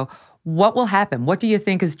let you go, what will happen? What do you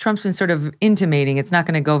think? Because Trump's been sort of intimating it's not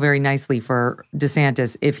going to go very nicely for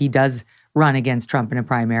DeSantis if he does run against Trump in a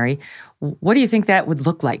primary. What do you think that would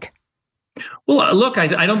look like? Well, look,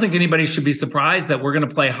 I don't think anybody should be surprised that we're going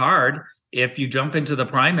to play hard. If you jump into the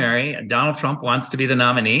primary, Donald Trump wants to be the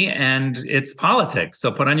nominee, and it's politics. So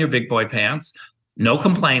put on your big boy pants. No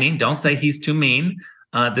complaining. Don't say he's too mean.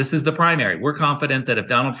 This is the primary. We're confident that if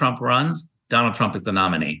Donald Trump runs, Donald Trump is the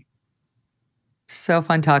nominee. So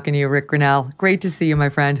fun talking to you, Ric Grenell. Great to see you, my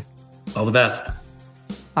friend. All the best.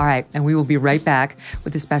 All right, and we will be right back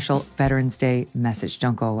with a special Veterans Day message.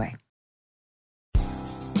 Don't go away.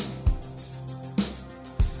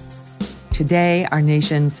 Today, our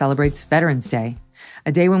nation celebrates Veterans Day,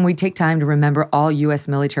 a day when we take time to remember all U.S.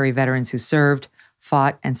 military veterans who served,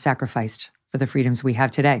 fought, and sacrificed for the freedoms we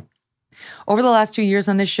have today. Over the last 2 years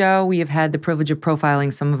on this show, we have had the privilege of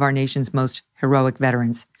profiling some of our nation's most heroic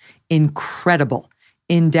veterans. Incredible,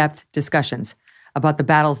 in-depth discussions about the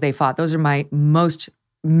battles they fought. Those are my most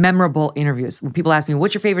memorable interviews. When people ask me,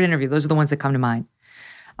 what's your favorite interview? Those are the ones that come to mind.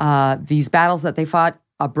 These battles that they fought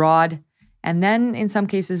abroad, and then in some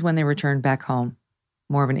cases when they returned back home.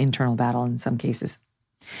 More of an internal battle in some cases.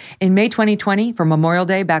 In May 2020, for Memorial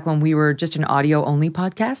Day, back when we were just an audio-only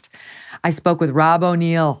podcast, I spoke with Rob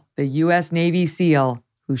O'Neill, the U.S. Navy SEAL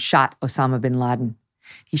who shot Osama bin Laden.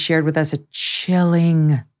 He shared with us a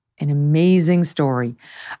chilling and amazing story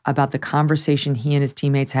about the conversation he and his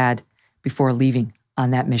teammates had before leaving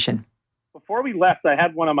on that mission. Before we left, I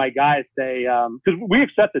had one of my guys say, because we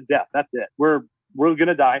accepted death, that's it. We're going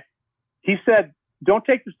to die. He said, don't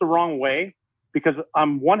take this the wrong way, because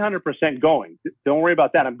I'm 100% going. Don't worry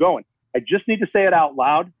about that. I'm going. I just need to say it out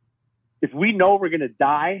loud. If we know we're going to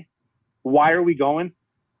die, why are we going?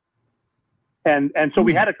 And so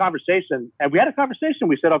we had a conversation,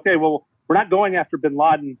 We said, okay, well, we're not going after bin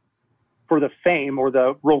Laden for the fame or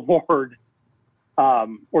the reward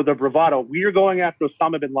or the bravado. We are going after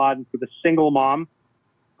Osama bin Laden for the single mom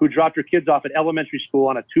who dropped her kids off at elementary school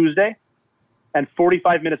on a Tuesday. And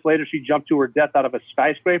 45 minutes later, she jumped to her death out of a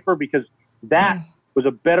skyscraper, because that was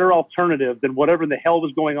a better alternative than whatever the hell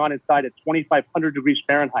was going on inside at 2,500 degrees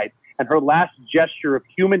Fahrenheit. And her last gesture of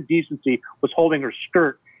human decency was holding her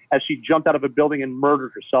skirt as she jumped out of a building and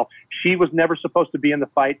murdered herself. She was never supposed to be in the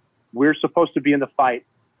fight. We're supposed to be in the fight.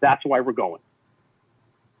 That's why we're going.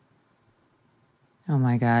 Oh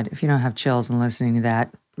my God. If you don't have chills in listening to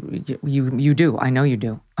that, you do. I know you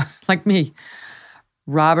do. Like me.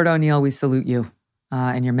 Robert O'Neill, we salute you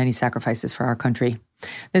and your many sacrifices for our country.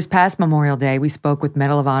 This past Memorial Day, we spoke with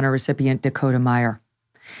Medal of Honor recipient Dakota Meyer.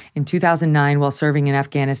 In 2009, while serving in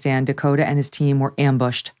Afghanistan, Dakota and his team were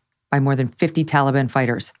ambushed by more than 50 Taliban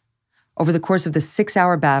fighters. Over the course of the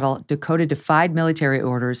 6-hour battle, Dakota defied military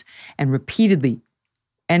orders and repeatedly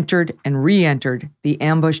entered and re-entered the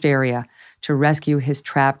ambushed area to rescue his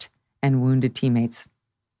trapped and wounded teammates.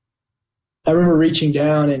 I remember reaching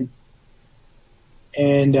down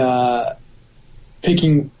and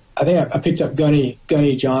picking, I think I picked up Gunny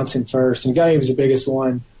Johnson first, and Gunny was the biggest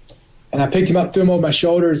one. And I picked him up, threw him over my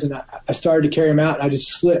shoulders, and I started to carry him out, and I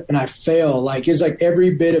just slipped and I fell. Like, it was like every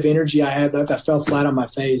bit of energy I had left, I fell flat on my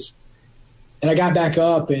face. And I got back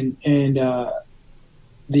up, and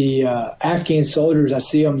the Afghan soldiers, I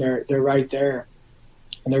see them, they're right there.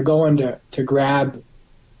 And they're going to grab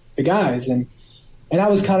the guys. And I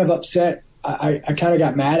was kind of upset. I kind of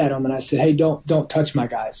got mad at them, and I said, hey, don't touch my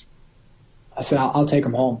guys. I said, I'll take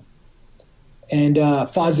them home. And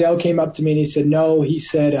Fazell came up to me, and he said, no. He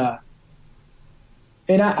said,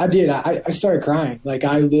 and I did. I started crying. Like,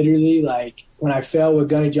 I literally, like, when I fell with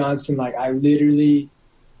Gunny Johnson, like, I literally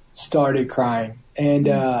started crying. And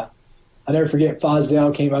I'll never forget,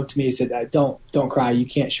 Fazell came up to me and said, don't cry. You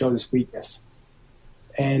can't show this weakness.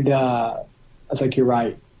 And I was like, you're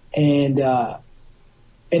right. And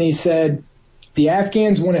he said, the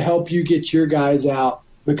Afghans want to help you get your guys out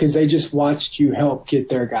because they just watched you help get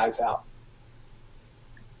their guys out.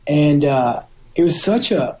 And it was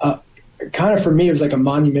such a kind of, for me, it was like a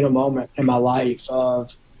monumental moment in my life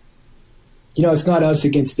of, you know, it's not us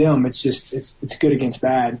against them. It's just, it's good against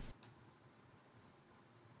bad.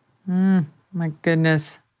 My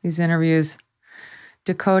goodness, these interviews.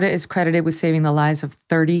 Dakota is credited with saving the lives of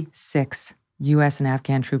 36 U.S. and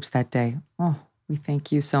Afghan troops that day. Oh, we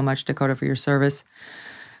thank you so much, Dakota, for your service.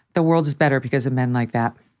 The world is better because of men like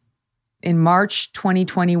that. In March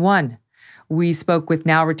 2021, we spoke with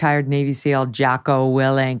now retired Navy SEAL Jocko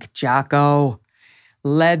Willink. Jocko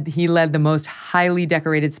led the most highly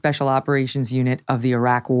decorated special operations unit of the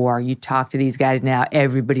Iraq War. You talk to these guys now,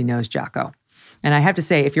 everybody knows Jocko. And I have to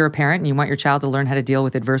say, if you're a parent and you want your child to learn how to deal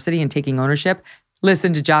with adversity and taking ownership,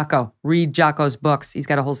 listen to Jocko. Read Jocko's books. He's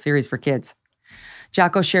got a whole series for kids.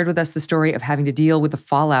 Jocko shared with us the story of having to deal with the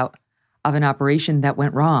fallout of an operation that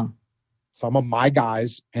went wrong. Some of my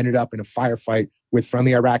guys ended up in a firefight with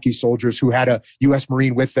friendly Iraqi soldiers who had a U.S.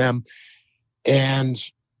 Marine with them. And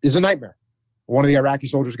it's a nightmare. One of the Iraqi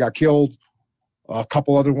soldiers got killed. A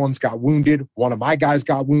couple other ones got wounded. One of my guys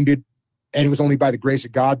got wounded. And it was only by the grace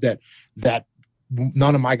of God that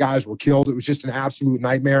none of my guys were killed. It was just an absolute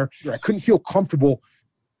nightmare. I couldn't feel comfortable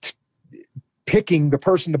picking the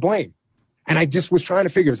person to blame. And I just was trying to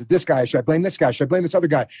figure, is it this guy? Should I blame this guy? Should I blame this other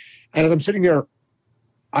guy? And as I'm sitting there,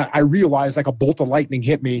 I realized, like a bolt of lightning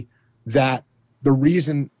hit me, that the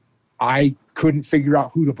reason I couldn't figure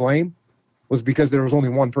out who to blame was because there was only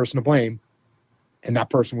one person to blame, and that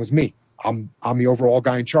person was me. I'm the overall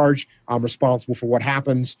guy in charge. I'm responsible for what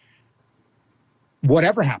happens.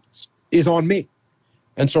 Whatever happens is on me.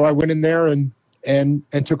 And so I went in there and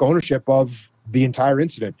took ownership of the entire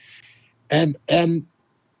incident. And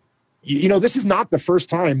you know, this is not the first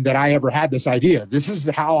time that I ever had this idea. This is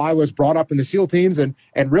how I was brought up in the SEAL teams, and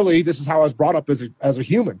really, this is how I was brought up as a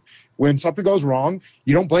human. When something goes wrong,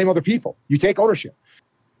 you don't blame other people. You take ownership.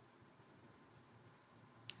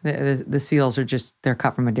 The SEALs are just, they're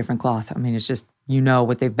cut from a different cloth. I mean, it's just, you know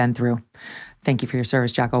what they've been through. Thank you for your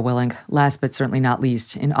service, Jocko Willink. Last but certainly not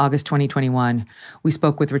least, in August 2021, we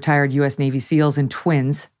spoke with retired U.S. Navy SEALs and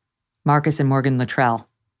twins, Marcus and Morgan Luttrell.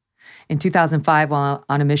 In 2005, while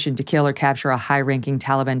on a mission to kill or capture a high-ranking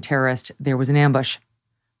Taliban terrorist, there was an ambush.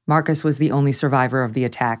 Marcus was the only survivor of the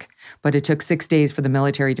attack, but it took 6 days for the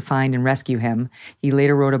military to find and rescue him. He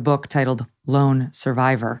later wrote a book titled Lone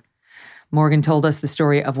Survivor. Morgan told us the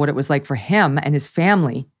story of what it was like for him and his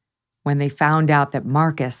family when they found out that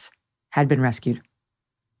Marcus had been rescued.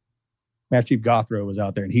 Master Chief Gothrow was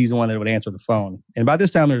out there, and he's the one that would answer the phone. And by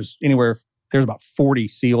this time, there's about 40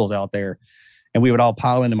 SEALs out there. And we would all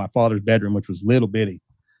pile into my father's bedroom, which was little bitty.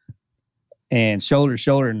 And shoulder to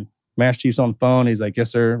shoulder, and Master Chief's on the phone. He's like, yes,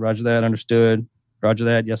 sir. Roger that. Understood. Roger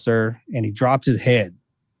that. Yes, sir. And he dropped his head.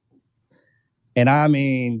 And I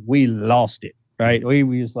mean, we lost it, right? We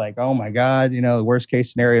was like, oh my God, you know, the worst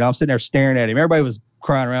case scenario. And I'm sitting there staring at him. Everybody was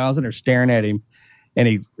crying around. I was sitting there staring at him. And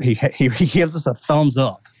he gives us a thumbs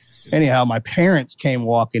up. Anyhow, my parents came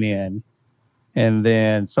walking in. And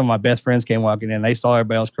then some of my best friends came walking in. They saw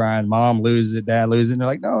everybody else crying. Mom loses it, dad loses it. And they're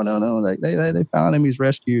like, no. They found him. He's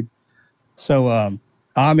rescued. So,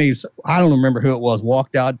 I mean, I don't remember who it was,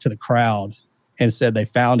 walked out to the crowd and said they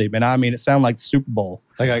found him. And I mean, it sounded like the Super Bowl.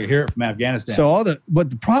 Like I could hear it from Afghanistan. So but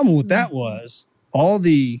the problem with that was all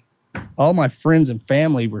my friends and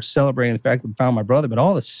family were celebrating the fact that we found my brother, but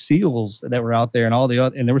all the SEALs that were out there and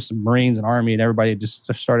and there were some Marines and Army and everybody just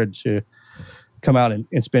started to come out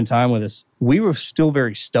and spend time with us. We were still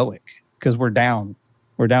very stoic because we're down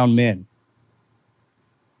men.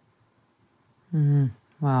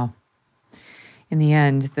 Wow. In the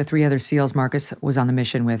end, the 3 other SEALs Marcus was on the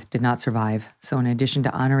mission with did not survive. So in addition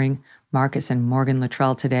to honoring Marcus and Morgan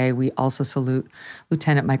Luttrell today, we also salute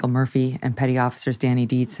Lieutenant Michael Murphy and Petty Officers Danny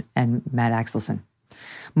Dietz and Matt Axelson.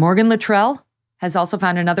 Morgan Luttrell has also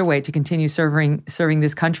found another way to continue serving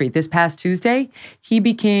this country. This past Tuesday, he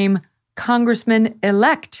became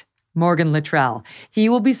Congressman-elect Morgan Luttrell. He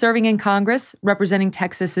will be serving in Congress, representing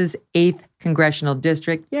Texas's 8th congressional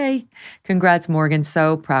district. Yay. Congrats, Morgan.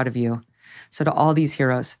 So proud of you. So to all these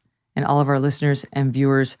heroes and all of our listeners and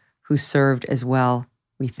viewers who served as well,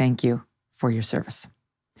 we thank you for your service.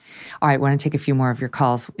 All right, I want to take a few more of your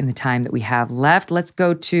calls in the time that we have left. Let's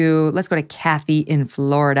go to Kathy in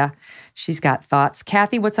Florida. She's got thoughts.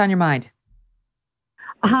 Kathy, what's on your mind?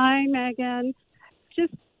 Hi, Megyn.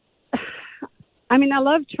 I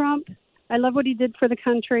love Trump. I love what he did for the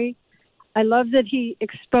country. I love that he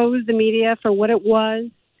exposed the media for what it was.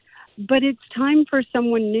 But it's time for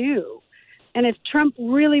someone new. And if Trump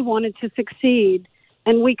really wanted to succeed,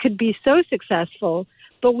 and we could be so successful,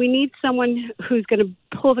 but we need someone who's going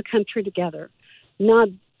to pull the country together, not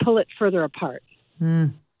pull it further apart.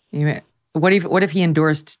 What if he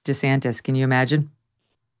endorsed DeSantis? Can you imagine?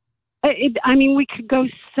 We could go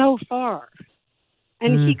so far.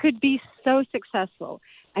 And he could be so successful.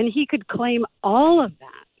 And he could claim all of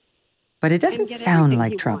that. But it doesn't sound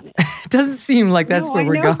like Trump. It doesn't seem like that's where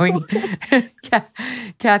we're going.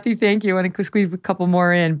 Kathy, thank you. I want to squeeze a couple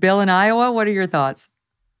more in. Bill in Iowa, what are your thoughts?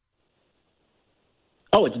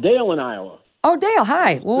 Oh, it's Dale in Iowa. Oh, Dale,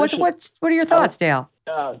 hi. Well, what are your thoughts, Dale?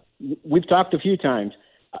 We've talked a few times.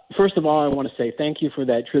 First of all, I want to say thank you for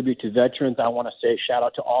that tribute to veterans. I want to say shout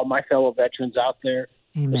out to all my fellow veterans out there,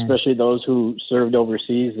 Amen. Especially those who served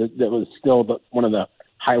overseas. That was still one of the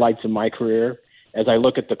highlights of my career. As I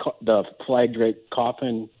look at the flag draped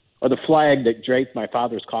coffin, or the flag that draped my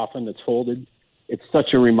father's coffin that's folded, it's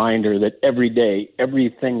such a reminder that every day,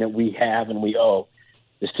 everything that we have and we owe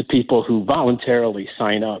is to people who voluntarily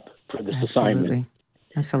sign up for this assignment.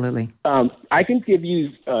 Absolutely. I can give you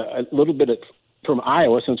a little bit from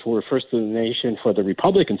Iowa, since we're first in the nation for the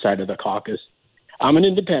Republican side of the caucus. I'm an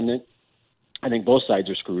independent. I think both sides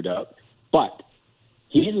are screwed up. But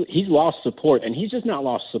he's lost support, and he's just not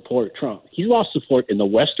lost support, Trump. He's lost support in the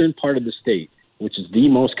western part of the state, which is the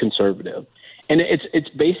most conservative. And it's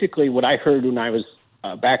basically what I heard when I was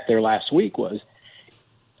back there last week was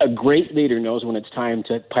a great leader knows when it's time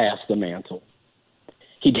to pass the mantle.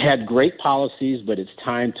 He'd had great policies, but it's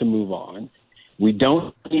time to move on. We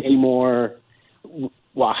don't need any more,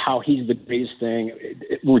 well, how he's the greatest thing.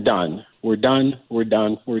 We're done. We're done. We're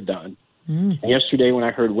done. We're done. And yesterday when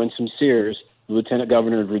I heard Winsome Sears, the Lieutenant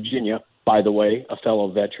Governor of Virginia, by the way, a fellow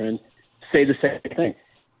veteran, say the same thing.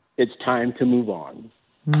 It's time to move on.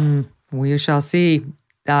 We shall see.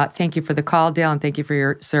 Thank you for the call, Dale, and thank you for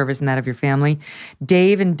your service and that of your family.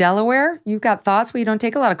 Dave in Delaware, you've got thoughts? We don't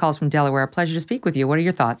take a lot of calls from Delaware. A pleasure to speak with you. What are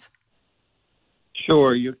your thoughts?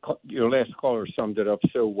 Sure. Your last caller summed it up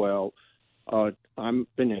so well. I've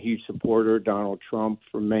been a huge supporter of Donald Trump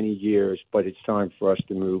for many years, but it's time for us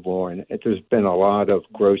to move on. There's been a lot of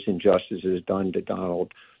gross injustices done to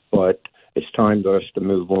Donald, but it's time for us to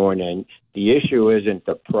move on. And the issue isn't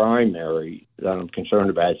the primary that I'm concerned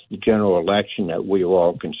about. It's the general election that we are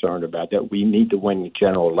all concerned about, that we need to win the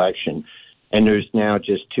general election. And there's now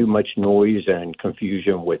just too much noise and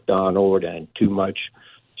confusion with Donald and too much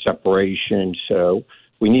separation. So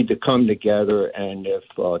we need to come together. And if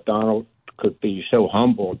Donald could be so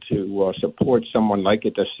humble to support someone like a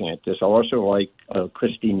DeSantis. I also like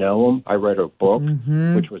Kristi Noem. I read her book,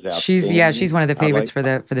 which was outstanding. She's one of the favorites for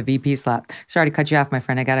the VP slot. Sorry to cut you off, my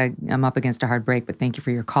friend. I'm up against a hard break, but thank you for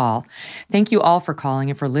your call. Thank you all for calling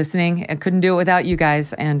and for listening. I couldn't do it without you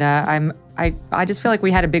guys, and I just feel like we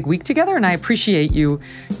had a big week together, and I appreciate you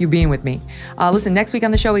being with me. Listen, next week on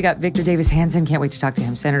the show, we got Victor Davis Hanson. Can't wait to talk to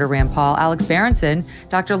him. Senator Rand Paul, Alex Berenson,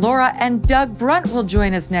 Dr. Laura, and Doug Brunt will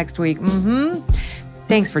join us next week.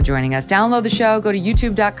 Thanks for joining us. Download the show. Go to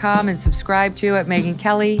youtube.com and subscribe to it. Megyn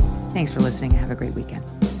Kelly. Thanks for listening and have a great weekend.